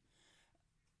halftime.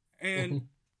 And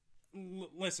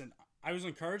listen, I was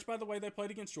encouraged by the way they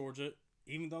played against Georgia,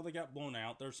 even though they got blown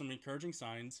out. There's some encouraging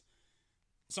signs.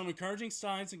 Some encouraging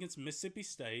signs against Mississippi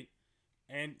State.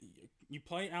 And you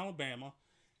play Alabama.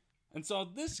 And so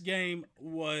this game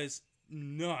was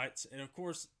nuts. And of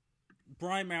course,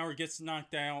 Brian Maurer gets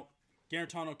knocked out.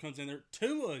 Garantano comes in there.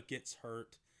 Tua gets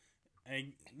hurt.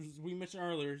 And as we mentioned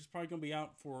earlier, he's probably going to be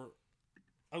out for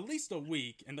at least a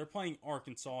week. And they're playing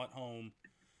Arkansas at home.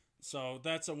 So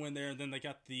that's a win there. And then they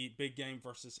got the big game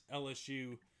versus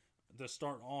LSU to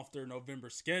start off their November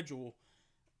schedule.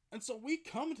 And so we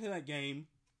come to that game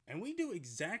and we do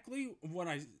exactly what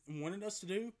I wanted us to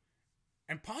do.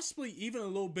 And possibly even a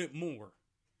little bit more.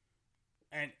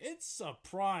 And it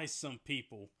surprised some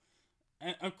people.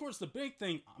 And of course, the big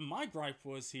thing, my gripe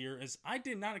was here, is I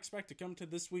did not expect to come to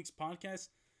this week's podcast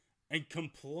and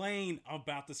complain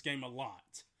about this game a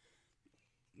lot.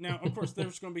 Now, of course,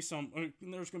 there's going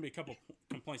to be a couple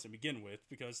complaints to begin with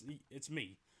because it's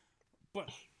me. But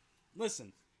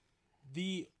listen,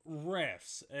 the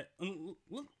refs, you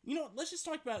know, let's just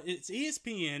talk about it's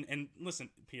ESPN. And listen,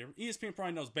 Peter, ESPN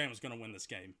probably knows Bama's going to win this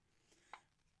game.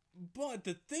 But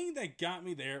the thing that got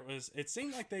me there was it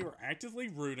seemed like they were actively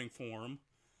rooting for him.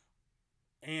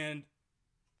 And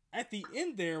at the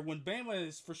end there, when Bama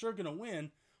is for sure going to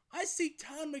win, I see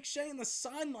Todd McShay, the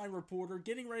sideline reporter,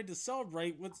 getting ready to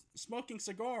celebrate with smoking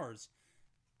cigars,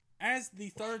 as the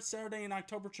third Saturday in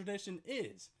October tradition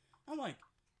is. I'm like,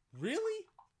 really?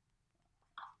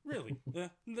 Really?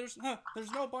 There's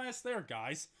no bias there,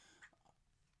 guys.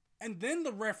 And then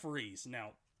the referees. Now,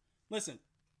 listen,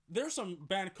 there's some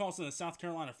bad calls in the South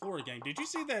Carolina-Florida game. Did you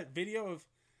see that video of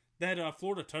that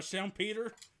Florida touchdown,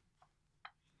 Peter?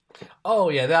 Oh,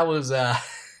 yeah, that was not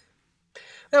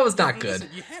good. Listen,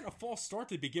 you had a false start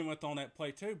to begin with on that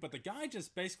play, too, but the guy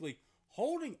just basically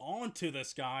holding on to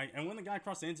this guy, and when the guy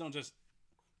crossed the end zone, just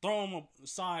throw him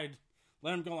aside,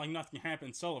 let him go like nothing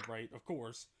happened, celebrate, of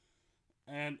course.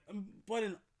 But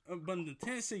in the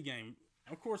Tennessee game,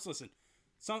 of course, listen,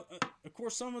 some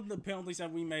of the penalties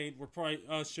that we made were probably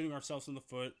us shooting ourselves in the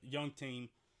foot, young team,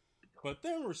 but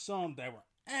there were some that were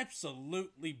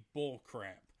absolutely bull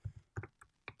crap.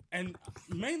 And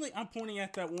mainly, I'm pointing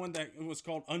at that one that was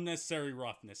called unnecessary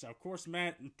roughness. Now, of course,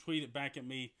 Matt tweeted back at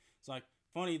me. It's like,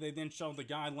 funny, they then showed the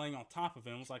guy laying on top of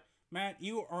him. It's like, Matt,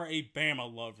 you are a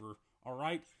Bama lover, all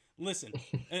right? Listen,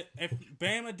 if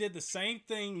Bama did the same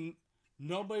thing,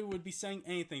 nobody would be saying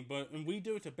anything. But when we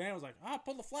do it to Bama, it's like,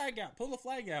 pull the flag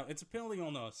out. It's a penalty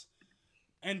on us.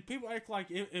 And people act like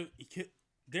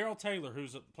Darrell Taylor,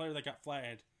 who's a player that got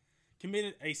flagged,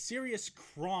 committed a serious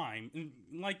crime,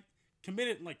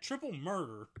 committed triple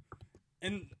murder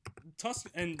in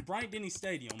Bryant-Denny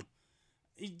Stadium.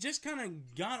 He just kind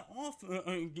of got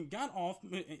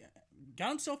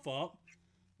himself up,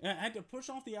 and had to push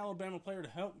off the Alabama player to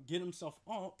help get himself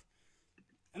up,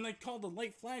 and they called the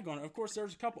late flag on it. Of course,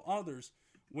 there's a couple others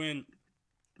when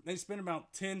they spend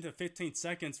about 10 to 15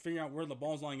 seconds figuring out where the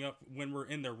ball's lining up when we're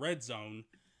in their red zone,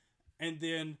 and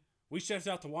then we shift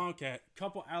out to Wildcat. A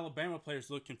couple Alabama players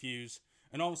look confused,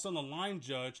 and all of a sudden the line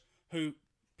judge, who,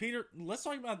 Peter, let's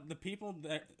talk about the people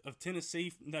that are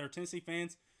Tennessee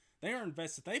fans. They are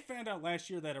invested. They found out last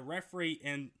year that a referee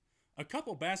in a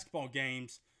couple basketball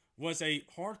games was a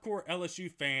hardcore LSU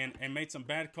fan and made some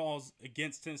bad calls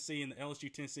against Tennessee in the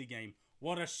LSU-Tennessee game.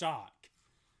 What a shock.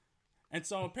 And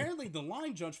so apparently the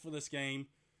line judge for this game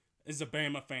is a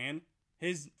Bama fan.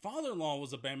 His father-in-law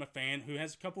was a Bama fan who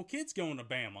has a couple kids going to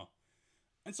Bama.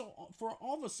 And so for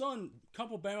all of a sudden, a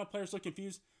couple Bama players look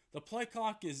confused. The play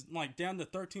clock is down to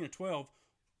 13 or 12.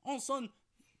 All of a sudden,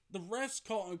 the refs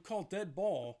call dead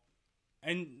ball,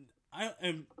 and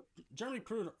Jeremy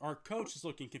Pruitt, our coach, is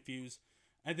looking confused.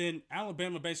 And then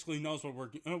Alabama basically knows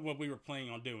what we were planning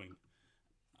on doing.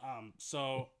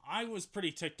 So I was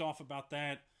pretty ticked off about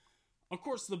that. Of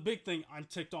course, the big thing I'm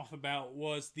ticked off about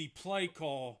was the play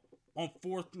call on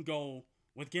 4th and goal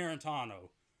with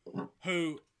Garantano,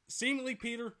 who seemingly,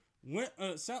 Peter,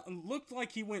 looked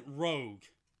like he went rogue.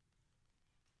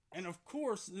 And of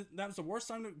course, that was the worst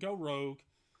time to go rogue.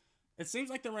 It seems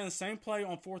like they ran the same play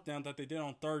on 4th down that they did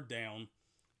on 3rd down.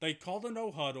 They called a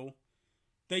no huddle.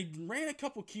 They ran a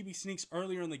couple QB sneaks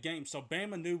earlier in the game, so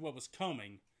Bama knew what was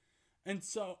coming. And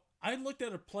so I looked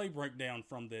at a play breakdown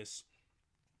from this.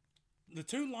 The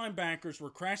two linebackers were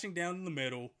crashing down in the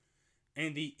middle,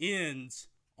 and the ends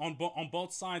on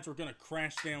both sides were going to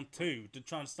crash down too to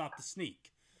try to stop the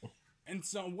sneak. And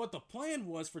so what the plan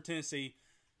was for Tennessee,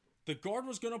 the guard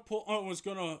was gonna pull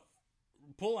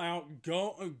out,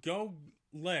 go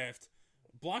left,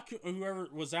 block whoever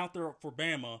was out there for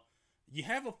Bama. You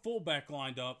have a fullback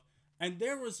lined up, and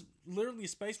there was literally a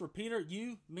space where Peter,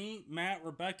 you, me, Matt,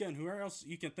 Rebecca, and whoever else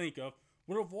you can think of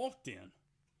would have walked in.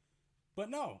 But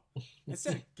no.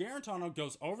 Instead, Garantano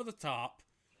goes over the top.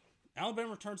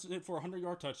 Alabama returns it for a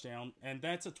 100-yard touchdown, and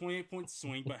that's a 28-point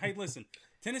swing. But hey, listen,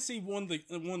 Tennessee won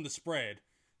the spread.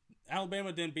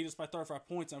 Alabama didn't beat us by 35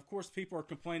 points. And of course, people are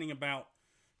complaining about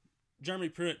Jeremy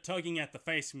Pruitt tugging at the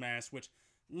face mask, which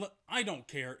I don't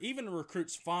care. Even the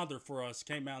recruit's father for us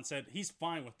came out and said he's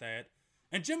fine with that.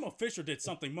 And Jimbo Fisher did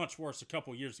something much worse a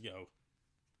couple years ago.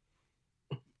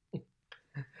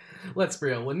 Let's be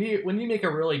real. When you make a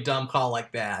really dumb call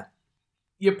like that,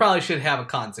 you probably should have a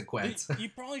consequence. You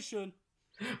probably should.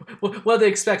 What they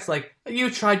expect, like, you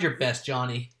tried your best,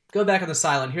 Johnny. Go back on the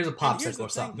sideline. Here's a popsicle or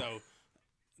something. Though,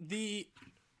 the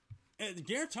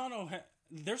Garantano,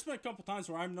 there's been a couple times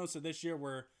where I've noticed it this year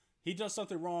where he does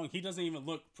something wrong. He doesn't even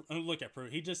look at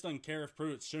Pruitt. He just doesn't care if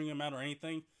Pruitt's shooting him out or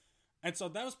anything. And so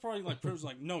that was probably like Pruitt was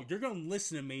like, no, you're going to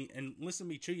listen to me and listen to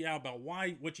me chew you out about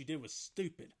why what you did was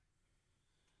stupid.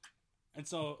 And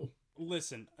so,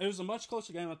 listen, it was a much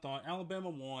closer game than I thought. Alabama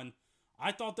won.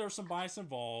 I thought there was some bias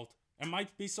involved. It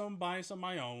might be some bias on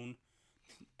my own.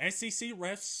 SEC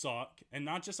refs suck, and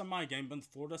not just on my game, but the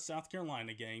Florida-South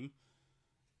Carolina game.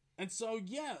 And so,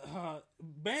 yeah,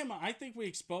 Bama, I think we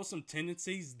exposed some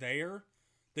tendencies there.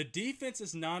 The defense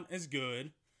is not as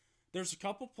good. There's a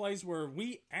couple plays where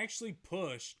we actually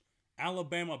pushed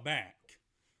Alabama back.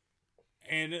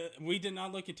 And we did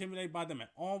not look intimidated by them at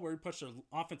all, where we pushed their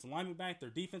offensive lineman back, their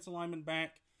defensive lineman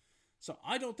back. So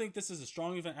I don't think this is a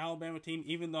strong of an Alabama team,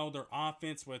 even though their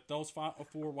offense with those 5 or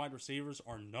 4 wide receivers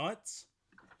are nuts.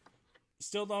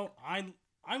 Still, though, I'm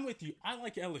with you. I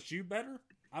like LSU better.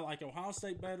 I like Ohio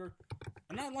State better.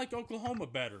 And I like Oklahoma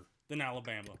better than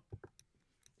Alabama.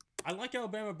 I like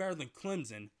Alabama better than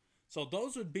Clemson. So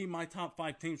those would be my top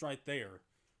 5 teams right there.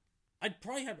 I'd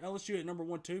probably have LSU at number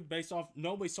 1, too, based off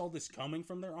nobody saw this coming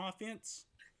from their offense.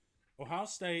 Ohio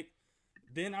State.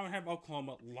 Then I would have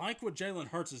Oklahoma, like what Jalen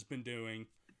Hurts has been doing.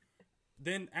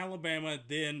 Then Alabama,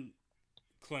 then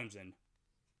Clemson.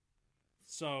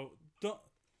 So,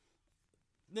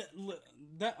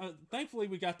 thankfully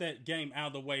we got that game out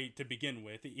of the way to begin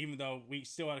with, even though we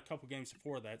still had a couple games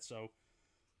before that. So,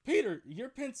 Peter, your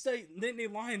Penn State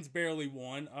Nittany Lions barely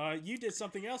won. You did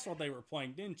something else while they were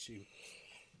playing, didn't you?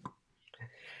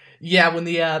 Yeah, when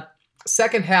the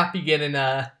second half began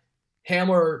and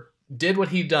Hamler did what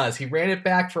he does. He ran it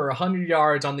back for 100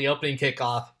 yards on the opening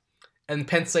kickoff, and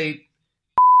Penn State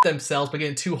themselves by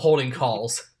getting 2 holding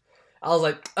calls. I was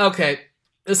like, okay,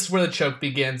 this is where the choke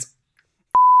begins.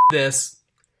 This.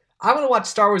 I want to watch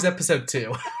Star Wars Episode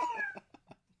 2.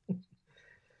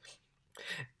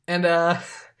 And I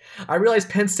realized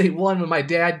Penn State won when my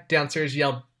dad downstairs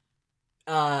yelled,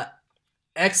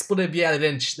 expletive, yeah, they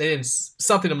didn't,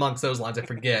 something amongst those lines, I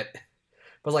forget.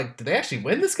 But I was like, did they actually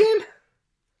win this game?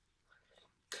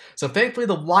 So thankfully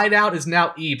the whiteout is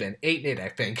now even, 8-8, I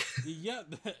think.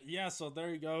 Yeah, so there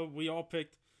you go. We all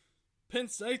picked Penn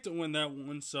State to win that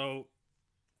one, so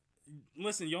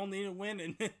listen, y'all need to win,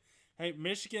 and hey,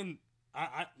 Michigan,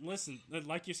 I listen,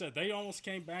 like you said, they almost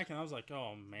came back, and I was like,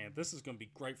 oh man, this is going to be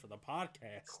great for the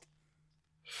podcast.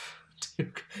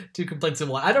 Two complaints in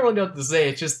one. I don't really know what to say.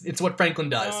 It's what Franklin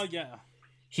does. Oh yeah.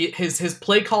 His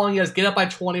play calling is get up by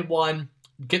 21,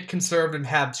 get conservative, and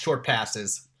have short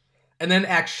passes, and then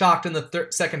act shocked in the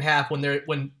second half when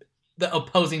the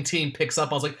opposing team picks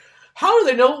up. I was like, how do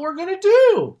they know what we're gonna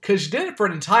do? Because you did it for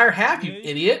an entire half, you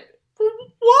idiot.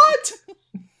 What?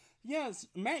 Yes,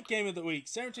 Matt game of the week.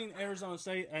 17 Arizona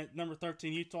State at number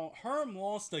 13 Utah. Herm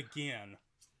lost again.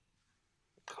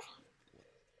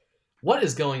 What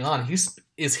is going on?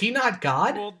 Is he not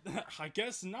God? Well, I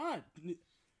guess not.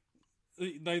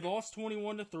 They lost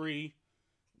 21-3.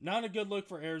 Not a good look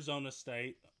for Arizona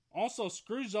State. Also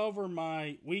screws over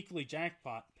my weekly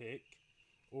jackpot pick.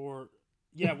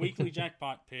 Weekly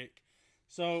jackpot pick.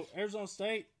 So Arizona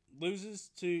State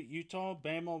loses to Utah.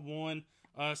 Bama won.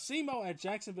 SEMO at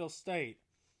Jacksonville State.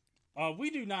 We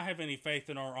do not have any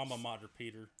faith in our alma mater,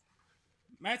 Peter.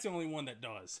 Matt's the only one that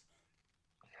does.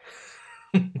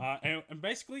 And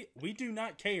basically, we do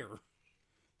not care.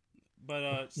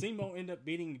 But SEMO ended up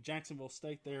beating Jacksonville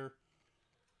State there.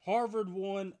 Harvard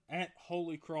won at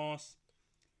Holy Cross.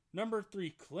 Number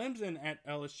 3, Clemson at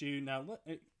LSU. Now,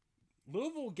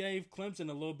 Louisville gave Clemson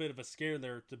a little bit of a scare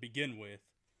there to begin with.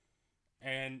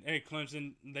 And, hey,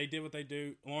 Clemson, they did what they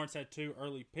do. Lawrence had 2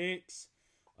 early picks.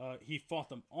 He fought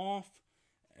them off.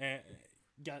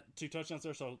 got 2 touchdowns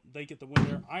there, so they get the win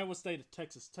there. Iowa State at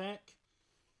Texas Tech.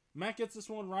 Matt gets this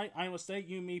one right. Iowa State,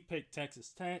 you and me pick Texas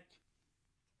Tech.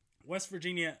 West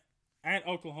Virginia at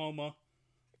Oklahoma.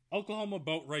 Oklahoma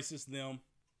boat races them.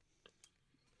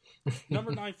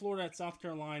 Number 9, Florida at South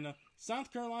Carolina.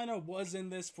 South Carolina was in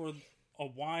this for a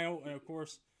while, and of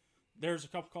course, there's a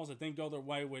couple calls that didn't go their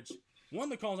way, which one of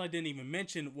the calls I didn't even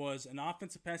mention was an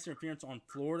offensive pass interference on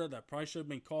Florida that probably should have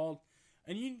been called.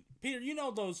 And you, Peter, you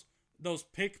know those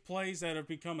pick plays that have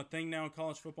become a thing now in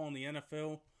college football and the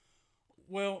NFL?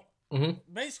 Well,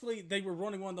 basically, they were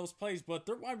running one of those plays, but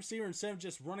their wide receiver, instead of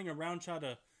just running around trying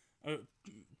to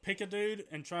pick a dude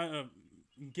and try to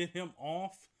get him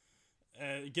off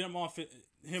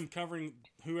him covering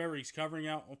whoever he's covering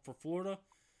out for Florida,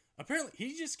 apparently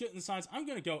he just decides, I'm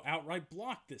going to go outright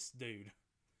block this dude.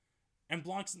 And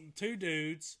blocks 2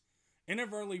 dudes,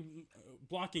 inadvertently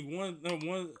blocking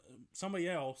somebody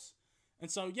else. And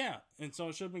so, yeah. And so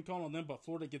it should have been called on them, but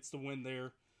Florida gets the win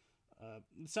there.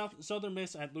 Southern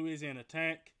Miss at Louisiana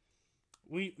Tech.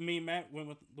 Me and Matt went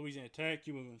with Louisiana Tech.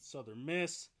 You went with Southern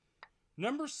Miss.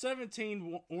 Number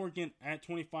 17, Oregon at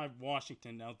 25,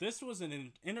 Washington. Now, this was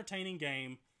an entertaining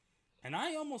game, and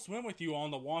I almost went with you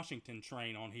on the Washington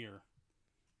train on here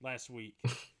last week.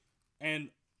 And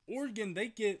Oregon, they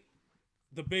get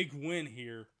the big win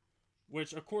here,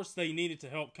 which, of course, they needed to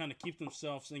help kind of keep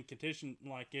themselves in contention,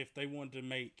 like if they wanted to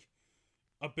make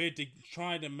a bid to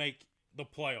try to make the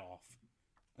playoff.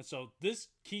 And so this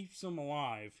keeps them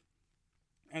alive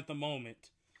at the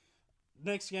moment.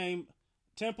 Next game,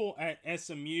 Temple at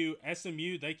SMU.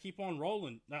 SMU, they keep on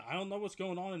rolling. I don't know what's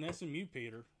going on in SMU,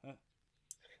 Peter.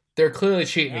 They're clearly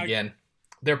cheating again.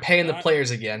 They're paying the players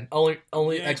again. Only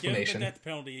explanation. Give the death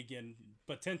penalty again,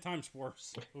 but 10 times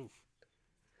worse. Oof.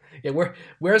 Yeah,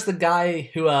 where's the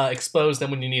guy who exposed them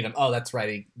when you need him? Oh, that's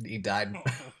right, he died.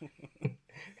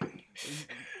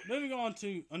 Moving on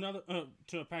to another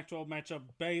to a Pac-12 matchup,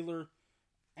 Baylor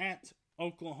at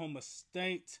Oklahoma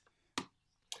State.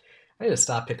 I need to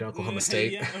stop picking Oklahoma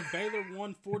State. Yeah, Baylor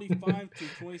won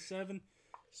 45-27.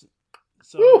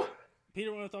 So Woo!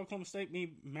 Peter went with Oklahoma State.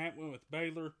 Me, Matt went with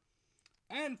Baylor.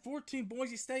 And 14,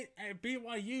 Boise State at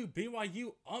BYU.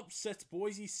 BYU upsets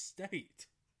Boise State.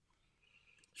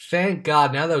 Thank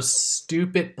God, now those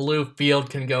stupid blue field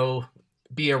can go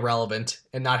be irrelevant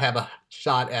and not have a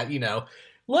shot at,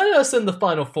 let us in the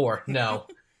Final Four. No.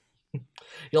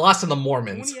 You lost to the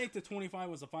Mormons. 28-25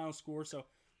 was the final score, so,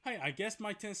 hey, I guess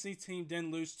my Tennessee team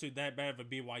didn't lose to that bad of a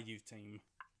BYU team.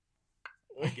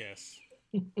 I guess.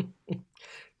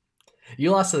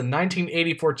 You lost to the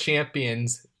 1984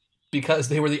 champions because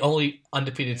they were the only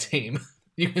undefeated team.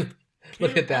 You can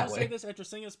look at it that way. Say this, after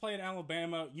seeing us play at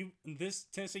Alabama, this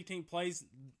Tennessee team plays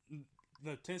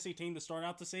the Tennessee team to start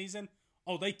out the season.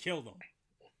 Oh, they killed them.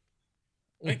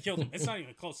 They killed them. It's not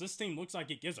even close. This team looks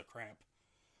like it gives a crap.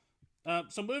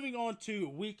 So moving on to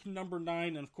week number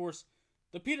 9, and of course,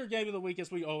 the Peter game of the week,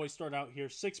 as we always start out here,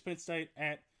 6 Penn State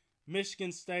at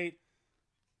Michigan State.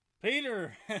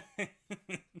 Peter,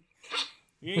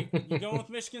 you going with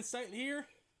Michigan State here?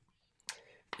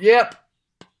 Yep.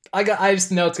 I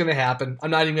just know it's going to happen. I'm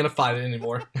not even going to fight it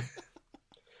anymore.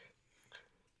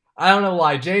 I don't know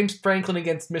why. James Franklin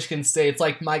against Michigan State, it's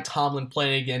like Mike Tomlin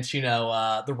playing against,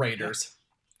 the Raiders.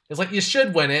 It's like you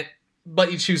should win it,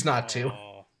 but you choose not to.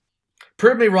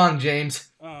 Prove me wrong,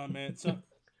 James. Oh, man. So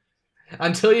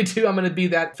until you do, I'm going to be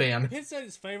that fan. Penn State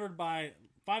is favored by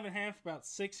 5.5, about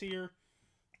 6 here.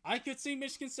 I could see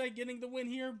Michigan State getting the win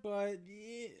here, but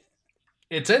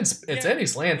it's in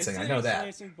East Lansing. I know that.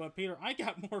 Lansing, but Peter, I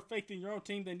got more faith in your own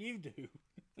team than you do.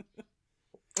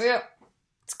 Yeah,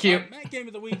 it's cute. Matt game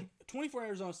of the week: 24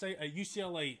 Arizona State at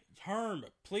UCLA. Herm,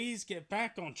 please get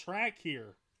back on track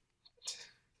here.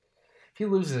 If he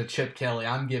loses to Chip Kelly,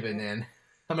 I'm giving in.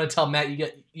 I'm going to tell Matt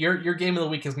your game of the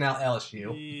week is now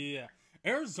LSU. Yeah,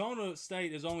 Arizona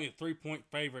State is only a 3-point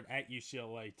favorite at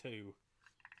UCLA too.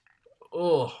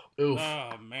 Oh, oof.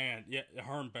 Oh, man. Yeah,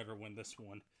 Herm better win this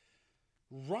one.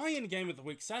 Ryan game of the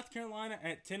week. South Carolina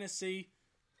at Tennessee.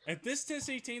 At this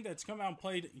Tennessee team that's come out and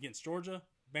played against Georgia,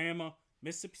 Bama,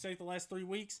 Mississippi State the last 3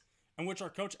 weeks, in which our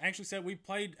coach actually said we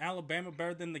played Alabama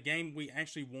better than the game we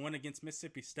actually won against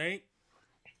Mississippi State.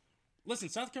 Listen,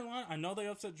 South Carolina, I know they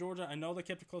upset Georgia. I know they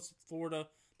kept it close to Florida.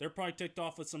 They're probably ticked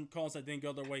off with some calls that didn't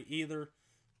go their way either.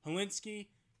 Helinski,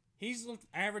 he's looked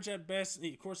average at best.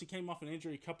 Of course, he came off an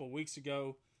injury a couple of weeks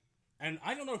ago. And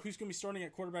I don't know who's going to be starting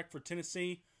at quarterback for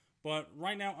Tennessee. But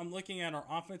right now, I'm looking at our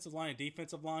offensive line and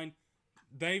defensive line.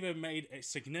 They have made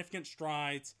significant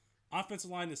strides. Offensive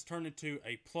line has turned into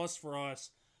a plus for us.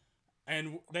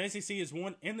 And the SEC is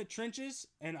won in the trenches.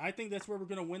 And I think that's where we're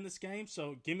going to win this game.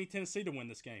 So give me Tennessee to win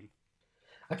this game.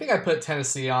 I think I put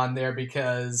Tennessee on there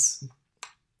because,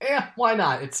 why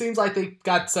not? It seems like they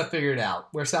got stuff figured out.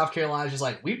 Where South Carolina's just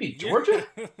like, we beat Georgia?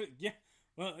 Yeah.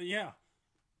 Well, yeah.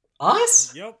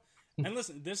 Us? Yep. And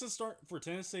listen, this is start for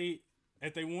Tennessee.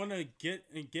 If they want to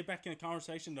get back in the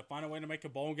conversation to find a way to make a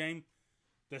bowl game,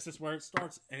 this is where it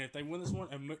starts. And if they win this one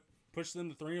and push them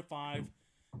to 3-5,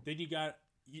 then you got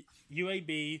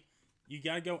UAB. You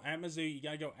got to go at Mizzou. You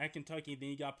got to go at Kentucky. Then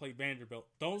you got to play Vanderbilt.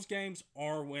 Those games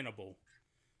are winnable.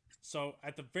 So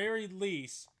at the very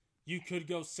least, you could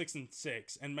go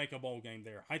 6-6 and make a bowl game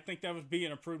there. I think that would be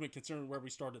an improvement considering where we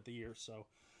started the year. So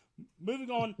moving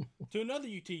on to another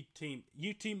UT team,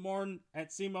 UT Martin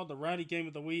at SEMO, the rowdy game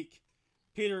of the week.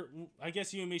 Peter, I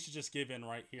guess you and me should just give in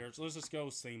right here. So let's just go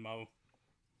SEMO.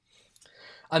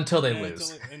 Until they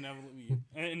lose. Until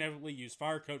inevitably use.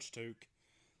 Fire Coach Tuke.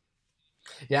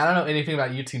 Yeah, I don't know anything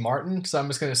about UT Martin, so I'm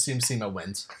just going to assume SEMO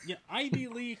wins. Yeah, Ivy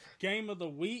League game of the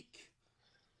week.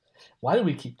 Why do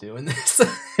we keep doing this?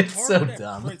 It's Harvard so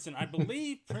dumb. Princeton. I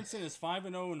believe Princeton is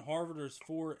 5-0 and Harvard is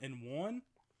 4-1.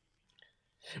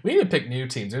 We need to pick new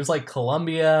teams. There's like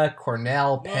Columbia,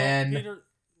 Cornell, Penn. Peter,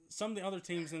 some of the other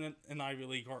teams in Ivy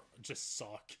League just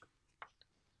suck.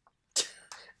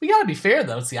 We got to be fair,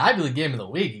 though. It's the Ivy League game of the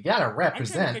week. You got to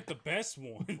represent. I'm trying to pick the best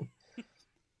one.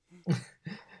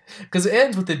 Because it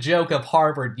ends with the joke of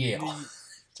Harvard, Yale.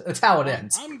 That's how it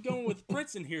ends. I'm going with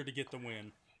Princeton here to get the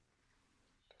win.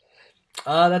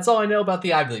 That's all I know about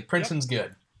the Ivy League. Princeton's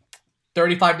good.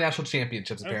 35 national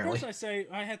championships, apparently. Of course, I say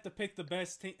I have to pick the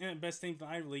best team in the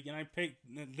Ivy League, and I picked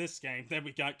this game that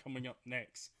we got coming up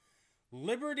next.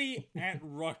 Liberty at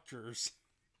Rutgers.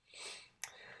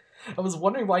 I was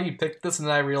wondering why you picked this, and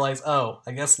then I realized, I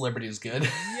guess Liberty's good.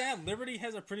 Yeah, Liberty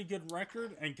has a pretty good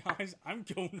record, and guys, I'm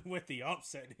going with the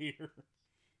upset here.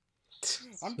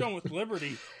 I'm going with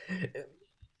Liberty.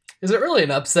 Is it really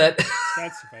an upset?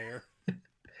 That's fair.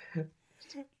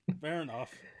 Fair enough.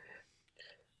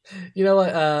 You know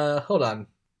what? Hold on.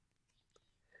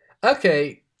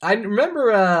 Okay, I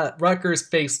remember Rutgers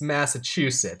faced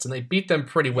Massachusetts, and they beat them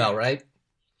pretty well, right?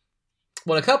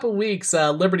 Well, in a couple weeks,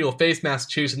 Liberty will face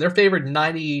Massachusetts, and they're favored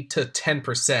 90 to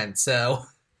 10%, so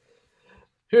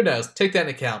who knows? Take that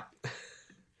into account.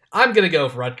 I'm going to go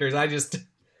with Rutgers.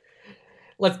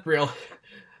 Let's be real.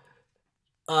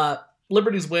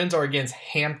 Liberty's wins are against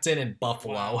Hampton and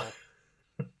Buffalo. Wow.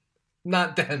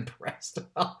 Not that impressed.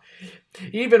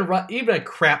 Even a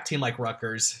crap team like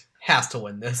Rutgers has to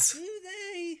win this. Do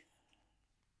they?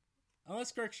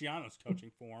 Unless Greg Schiano's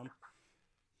coaching for them.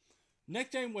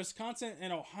 Next game, Wisconsin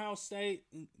and Ohio State.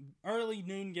 Early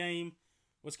noon game.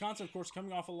 Wisconsin, of course,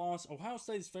 coming off a loss. Ohio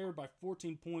State is favored by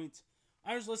 14 points.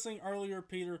 I was listening earlier,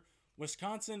 Peter.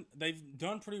 Wisconsin, they've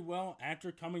done pretty well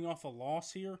after coming off a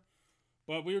loss here.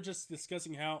 But we were just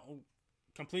discussing how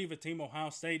complete of a team Ohio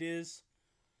State is.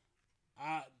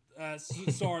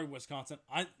 Sorry, Wisconsin.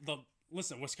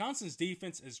 Listen, Wisconsin's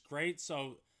defense is great,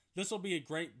 so this will be a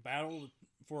great battle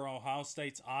for Ohio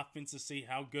State's offense to see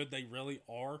how good they really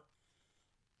are.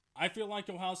 I feel like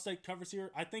Ohio State covers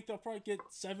here. I think they'll probably get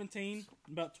 17,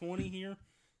 about 20 here.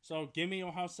 So give me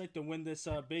Ohio State to win this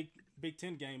Big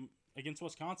Ten game against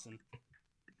Wisconsin.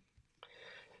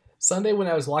 Sunday when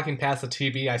I was walking past the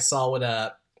TV, I saw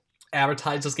what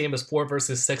advertised this game as 4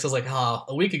 versus 6. I was like,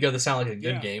 a week ago this sounded like a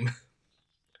good game.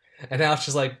 And now it's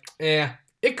just like,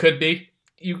 it could be.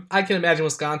 I can imagine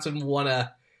Wisconsin want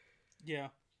to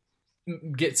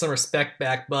get some respect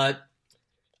back, but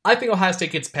I think Ohio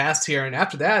State gets past here, and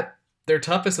after that, their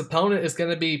toughest opponent is going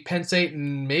to be Penn State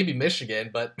and maybe Michigan,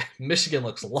 but Michigan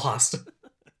looks lost.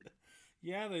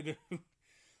 Yeah, they do.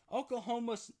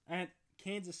 Oklahoma at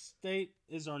Kansas State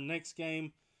is our next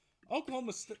game.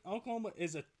 Oklahoma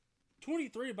is a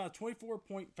 23, about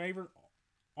 24-point favorite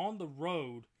on the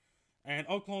road. And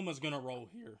Oklahoma's going to roll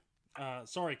here.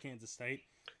 Sorry, Kansas State.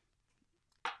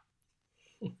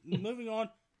 Moving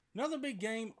on. Another big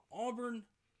game. Auburn.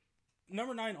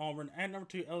 Number 9 Auburn at number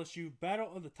 2 LSU. Battle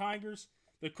of the Tigers.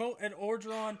 The quote at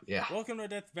Orgeron. Yeah. Welcome to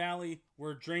Death Valley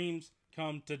where dreams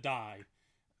come to die.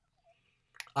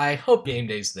 I hope game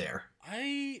day's there.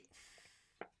 I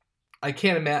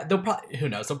can't imagine. Who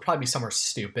knows? They'll probably be somewhere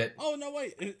stupid. Oh, no,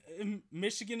 wait.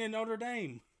 Michigan and Notre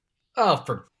Dame. Oh,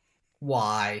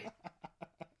 why?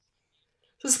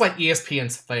 This is why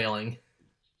ESPN's failing.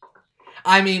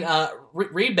 I mean,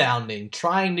 rebounding,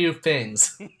 trying new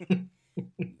things.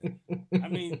 I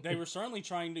mean, they were certainly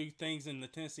trying new things in the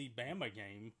Tennessee-Bama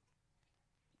game.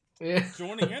 Yeah.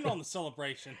 Joining in on the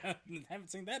celebration. Haven't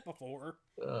seen that before.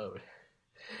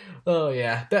 Oh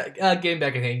yeah. That game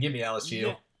back in hand, give me LSU.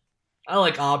 Yeah. I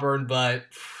like Auburn, but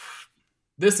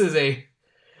this is an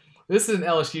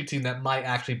LSU team that might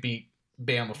actually beat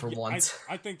Bama for once.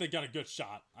 I think they got a good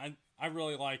shot. I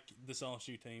really like this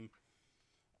LSU team.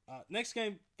 Next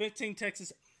game, 15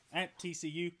 Texas at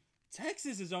TCU.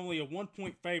 Texas is only a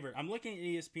 1-point favorite. I'm looking at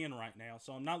ESPN right now,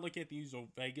 so I'm not looking at the usual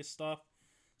Vegas stuff.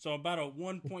 So about a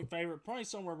 1-point favorite, probably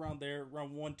somewhere around there,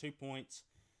 around 1-2 points.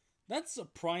 That's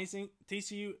surprising.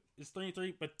 TCU is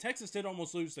 3-3, but Texas did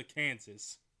almost lose to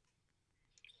Kansas.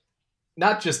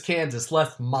 Not just Kansas,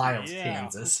 Les Miles, Yeah.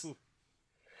 Kansas.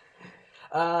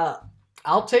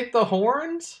 I'll take the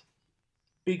Horns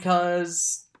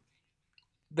because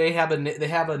they have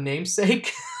a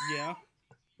namesake. Yeah.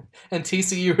 And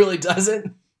TCU really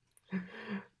doesn't.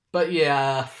 But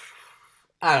yeah,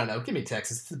 I don't know. Give me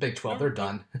Texas. It's the Big 12. They're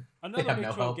done. Another Big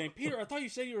 12 game. Peter, I thought you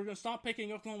said you were going to stop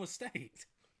picking Oklahoma State.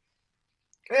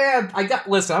 Yeah,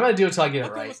 listen, I'm going to do it until I get it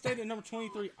right. Oklahoma State at number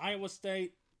 23, Iowa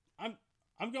State. I'm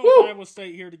going with Iowa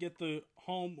State here to get the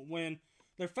home win.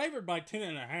 They're favored by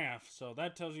 10.5, so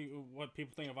that tells you what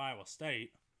people think of Iowa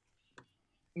State.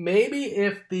 Maybe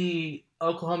if the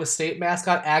Oklahoma State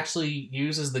mascot actually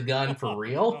uses the gun for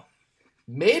real,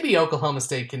 maybe Oklahoma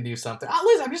State can do something.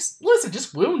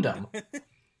 Just wound them.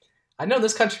 I know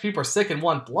this country people are sick and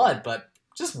want blood, but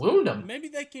just wound them. Maybe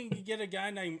they can get a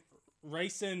guy named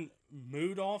Racing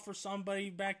Moodoff or somebody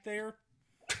back there.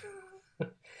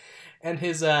 And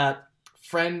his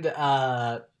friend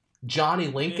Johnny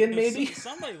Lincoln, maybe?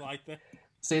 Somebody like that.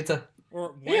 See, it's a...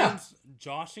 Or Wayne's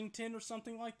Joshington or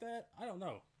something like that. I don't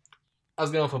know. I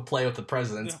was going for play with the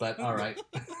presidents, but all right.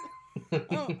 I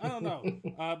don't know.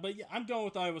 But yeah, I'm going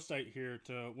with Iowa State here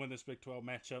to win this Big 12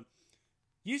 matchup.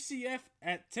 UCF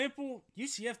at Temple.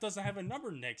 UCF doesn't have a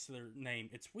number next to their name.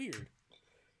 It's weird.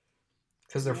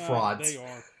 Because they're frauds. They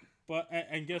are. But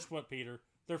and guess what, Peter?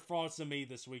 They're frauds to me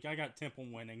this week. I got Temple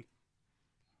winning.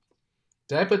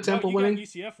 Did I put Temple winning? Got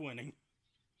UCF winning.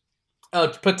 Oh,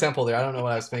 put Temple there. I don't know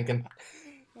what I was thinking.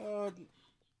 I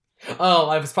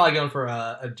was probably going for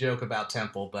a joke about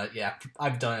Temple, but yeah,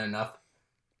 I've done enough.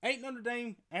 8 Notre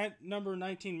Dame at number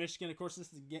 19 Michigan. Of course,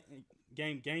 this is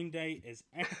game day is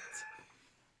at.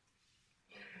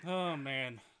 Oh,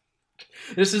 man.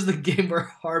 This is the game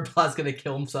where Harbaugh's going to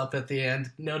kill himself at the end.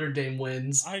 Notre Dame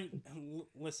wins.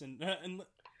 Listen.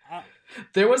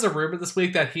 There was a rumor this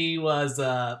week that he was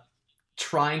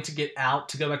trying to get out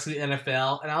to go back to the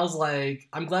NFL, and I was like,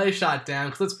 I'm glad he shot it down,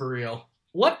 because let's be real.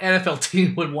 What NFL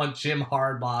team would want Jim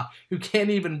Harbaugh, who can't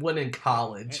even win in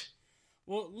college?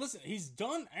 Well, listen, he's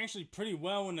done actually pretty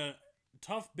well in a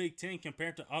tough Big Ten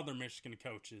compared to other Michigan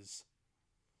coaches.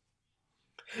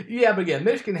 Yeah, but again,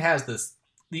 Michigan has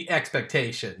the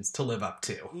expectations to live up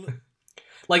to.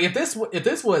 Like, if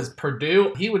this was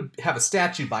Purdue, he would have a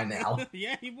statue by now.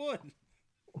 Yeah, he would.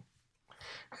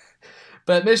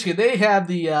 But Michigan, they have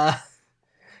the...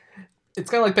 it's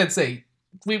kind of like Penn State.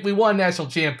 We won a national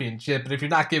championship, but if you're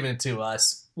not giving it to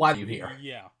us, why are you here?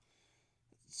 Yeah.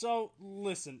 So,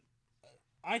 listen,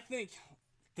 I think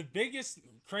the biggest,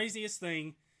 craziest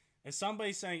thing is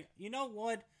somebody saying, you know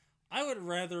what? I would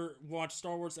rather watch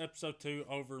Star Wars Episode 2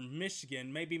 over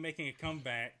Michigan, maybe making a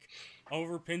comeback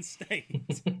over Penn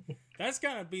State. That's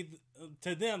got to be,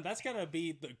 to them, that's got to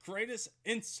be the greatest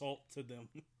insult to them.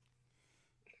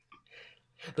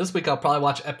 This week I'll probably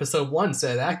watch Episode 1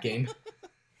 instead of that game.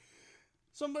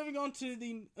 So moving on to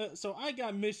the... so I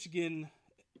got Michigan...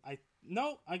 I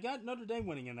got Notre Dame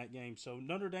winning in that game. So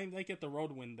Notre Dame, they get the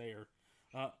road win there.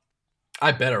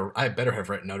 I better have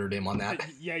written Notre Dame on that.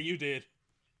 Yeah, you did.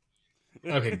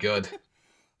 Okay, good.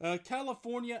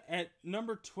 California at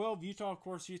number 12. Utah, of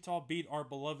course, Utah beat our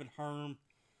beloved Herm.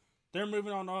 They're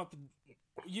moving on up.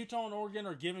 Utah and Oregon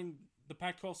are giving the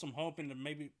Pac-12 some hope and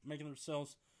maybe making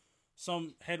themselves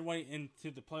some headway into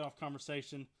the playoff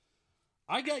conversation.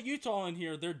 I got Utah in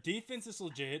here. Their defense is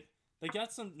legit. They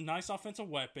got some nice offensive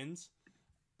weapons.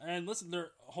 And listen,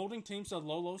 they're holding teams to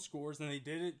low scores, and they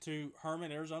did it to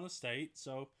Herman, Arizona State.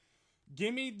 So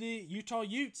give me the Utah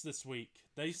Utes this week.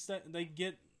 They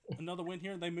get another win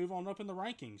here, and they move on up in the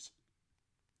rankings.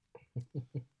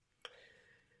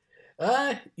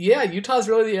 Yeah, Utah's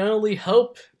really the only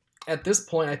hope at this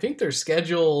point. I think their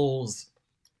schedule's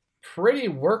pretty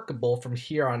workable from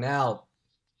here on out.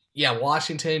 Yeah,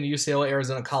 Washington, UCLA,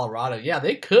 Arizona, Colorado. Yeah,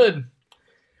 they could,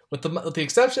 with the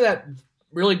exception of that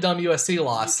really dumb USC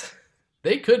loss,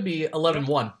 they could be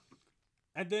 11-1.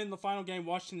 And then the final game,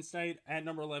 Washington State at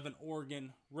number 11,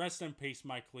 Oregon. Rest in peace,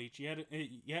 Mike Leach. You had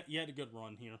a good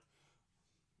run here.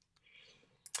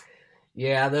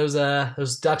 Yeah,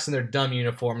 those Ducks in their dumb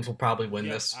uniforms will probably win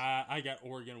this. I got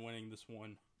Oregon winning this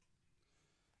one.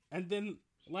 And then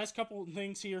last couple of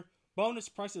things here. Bonus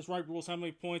Price is Right rules. How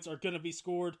many points are going to be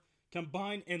scored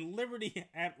combined in Liberty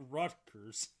at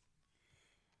Rutgers?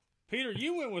 Peter,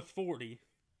 you went with 40.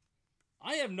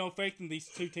 I have no faith in these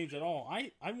two teams at all.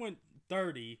 I went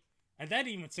 30, and that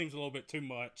even seems a little bit too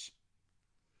much.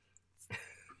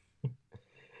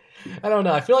 I don't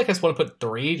know. I feel like I just want to put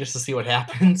 3 just to see what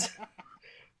happens.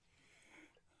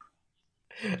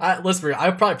 Listen, I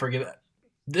probably forget it.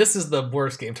 This is the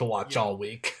worst game to watch all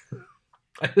week.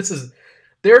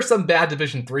 There are some bad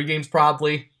Division 3 games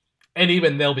probably, and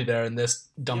even they'll be there in this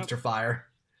dumpster fire.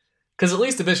 Because at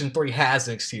least Division 3 has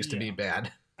an excuse to be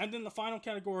bad. And then the final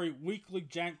category, weekly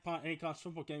jackpot any college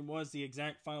football game, was the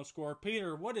exact final score.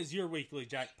 Peter, what is your weekly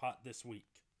jackpot this week?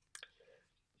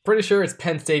 Pretty sure it's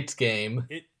Penn State's game.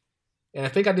 And I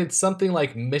think I did something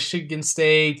like Michigan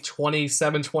State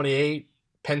 27-28,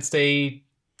 Penn State,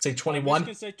 say 21.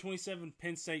 Michigan State 27,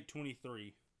 Penn State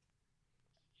 23.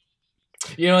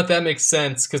 You know what? That makes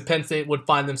sense, because Penn State would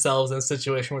find themselves in a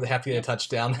situation where they have to get a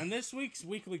touchdown. And this week's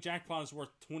weekly jackpot is worth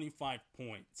 25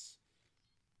 points.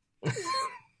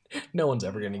 No one's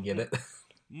ever going to get it.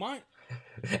 And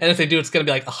if they do, it's going to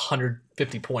be like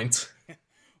 150 points.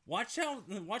 Watch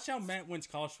how Matt wins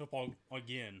college football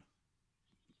again.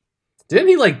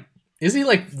 Is he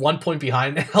like 1 point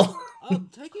behind now? I'm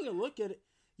taking a look at it.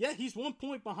 Yeah, he's 1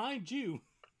 point behind you.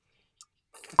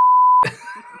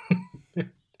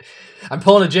 I'm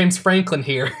pulling a James Franklin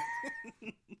here.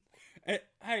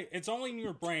 Hey, it's only in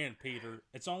your brand, Peter.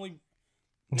 It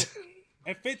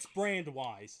fits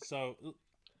brand-wise, so...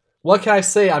 What can I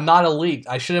say? I'm not elite.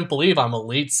 I shouldn't believe I'm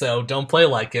elite, so don't play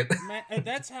like it. And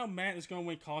that's how Matt is going to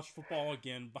win college football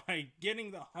again, by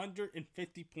getting the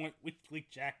 150-point weekly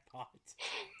jackpot.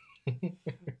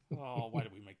 Oh, why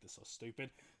did we make this so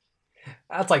stupid?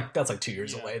 That's like 2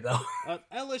 years away, though.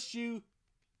 LSU,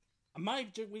 my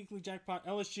weekly jackpot,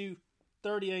 LSU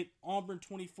 38, Auburn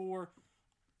 24.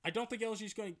 I don't think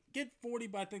LSU's going to get 40,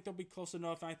 but I think they'll be close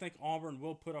enough. I think Auburn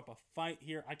will put up a fight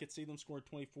here. I could see them score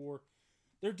 24.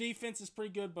 Their defense is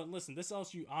pretty good, but listen, this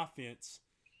LSU offense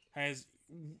has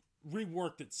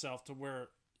reworked itself to where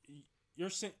you're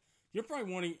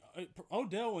probably wanting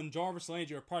Odell and Jarvis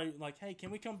Landry are probably like, hey, can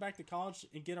we come back to college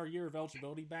and get our year of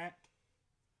eligibility back?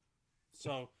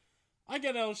 So I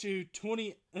got LSU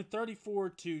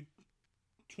 34-24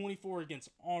 against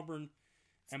Auburn,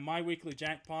 and my weekly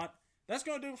jackpot. That's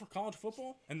going to do it for college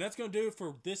football, and that's going to do it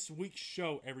for this week's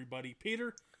show, everybody.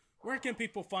 Peter, where can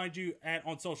people find you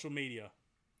on social media?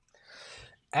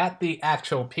 At the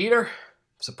actual Peter.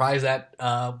 Surprised that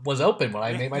was open when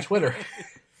I made my Twitter.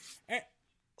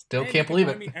 Still can't believe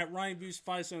it. Me at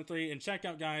RyanViews573, and check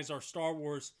out, guys, our Star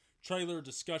Wars trailer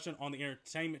discussion on the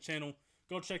Entertainment Channel.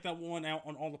 Go check that one out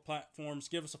on all the platforms.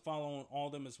 Give us a follow on all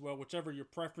of them as well, whichever your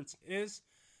preference is.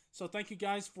 So thank you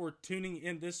guys for tuning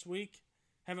in this week.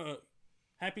 Have a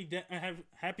happy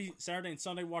Saturday and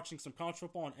Sunday watching some college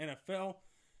football and NFL.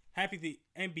 Happy the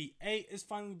NBA is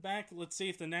finally back. Let's see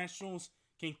if the Nationals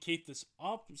can keep this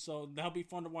up. So that'll be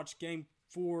fun to watch Game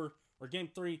 4 or Game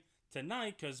 3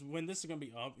 tonight, because when this is going to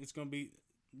be up, it's going to be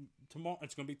tomorrow.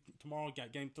 It's going to be tomorrow. We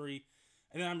got Game 3.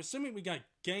 And then I'm assuming we got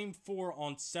Game 4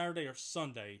 on Saturday or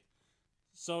Sunday.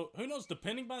 So who knows?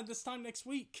 Depending by this time next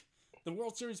week, the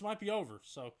World Series might be over.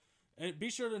 So be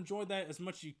sure to enjoy that as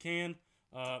much as you can.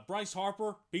 Bryce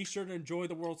Harper, be sure to enjoy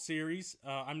the World Series.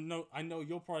 I know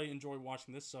you'll probably enjoy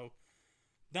watching this. So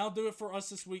that'll do it for us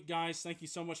this week, guys. Thank you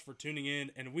so much for tuning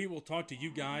in, and we will talk to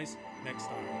you guys next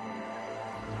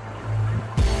time.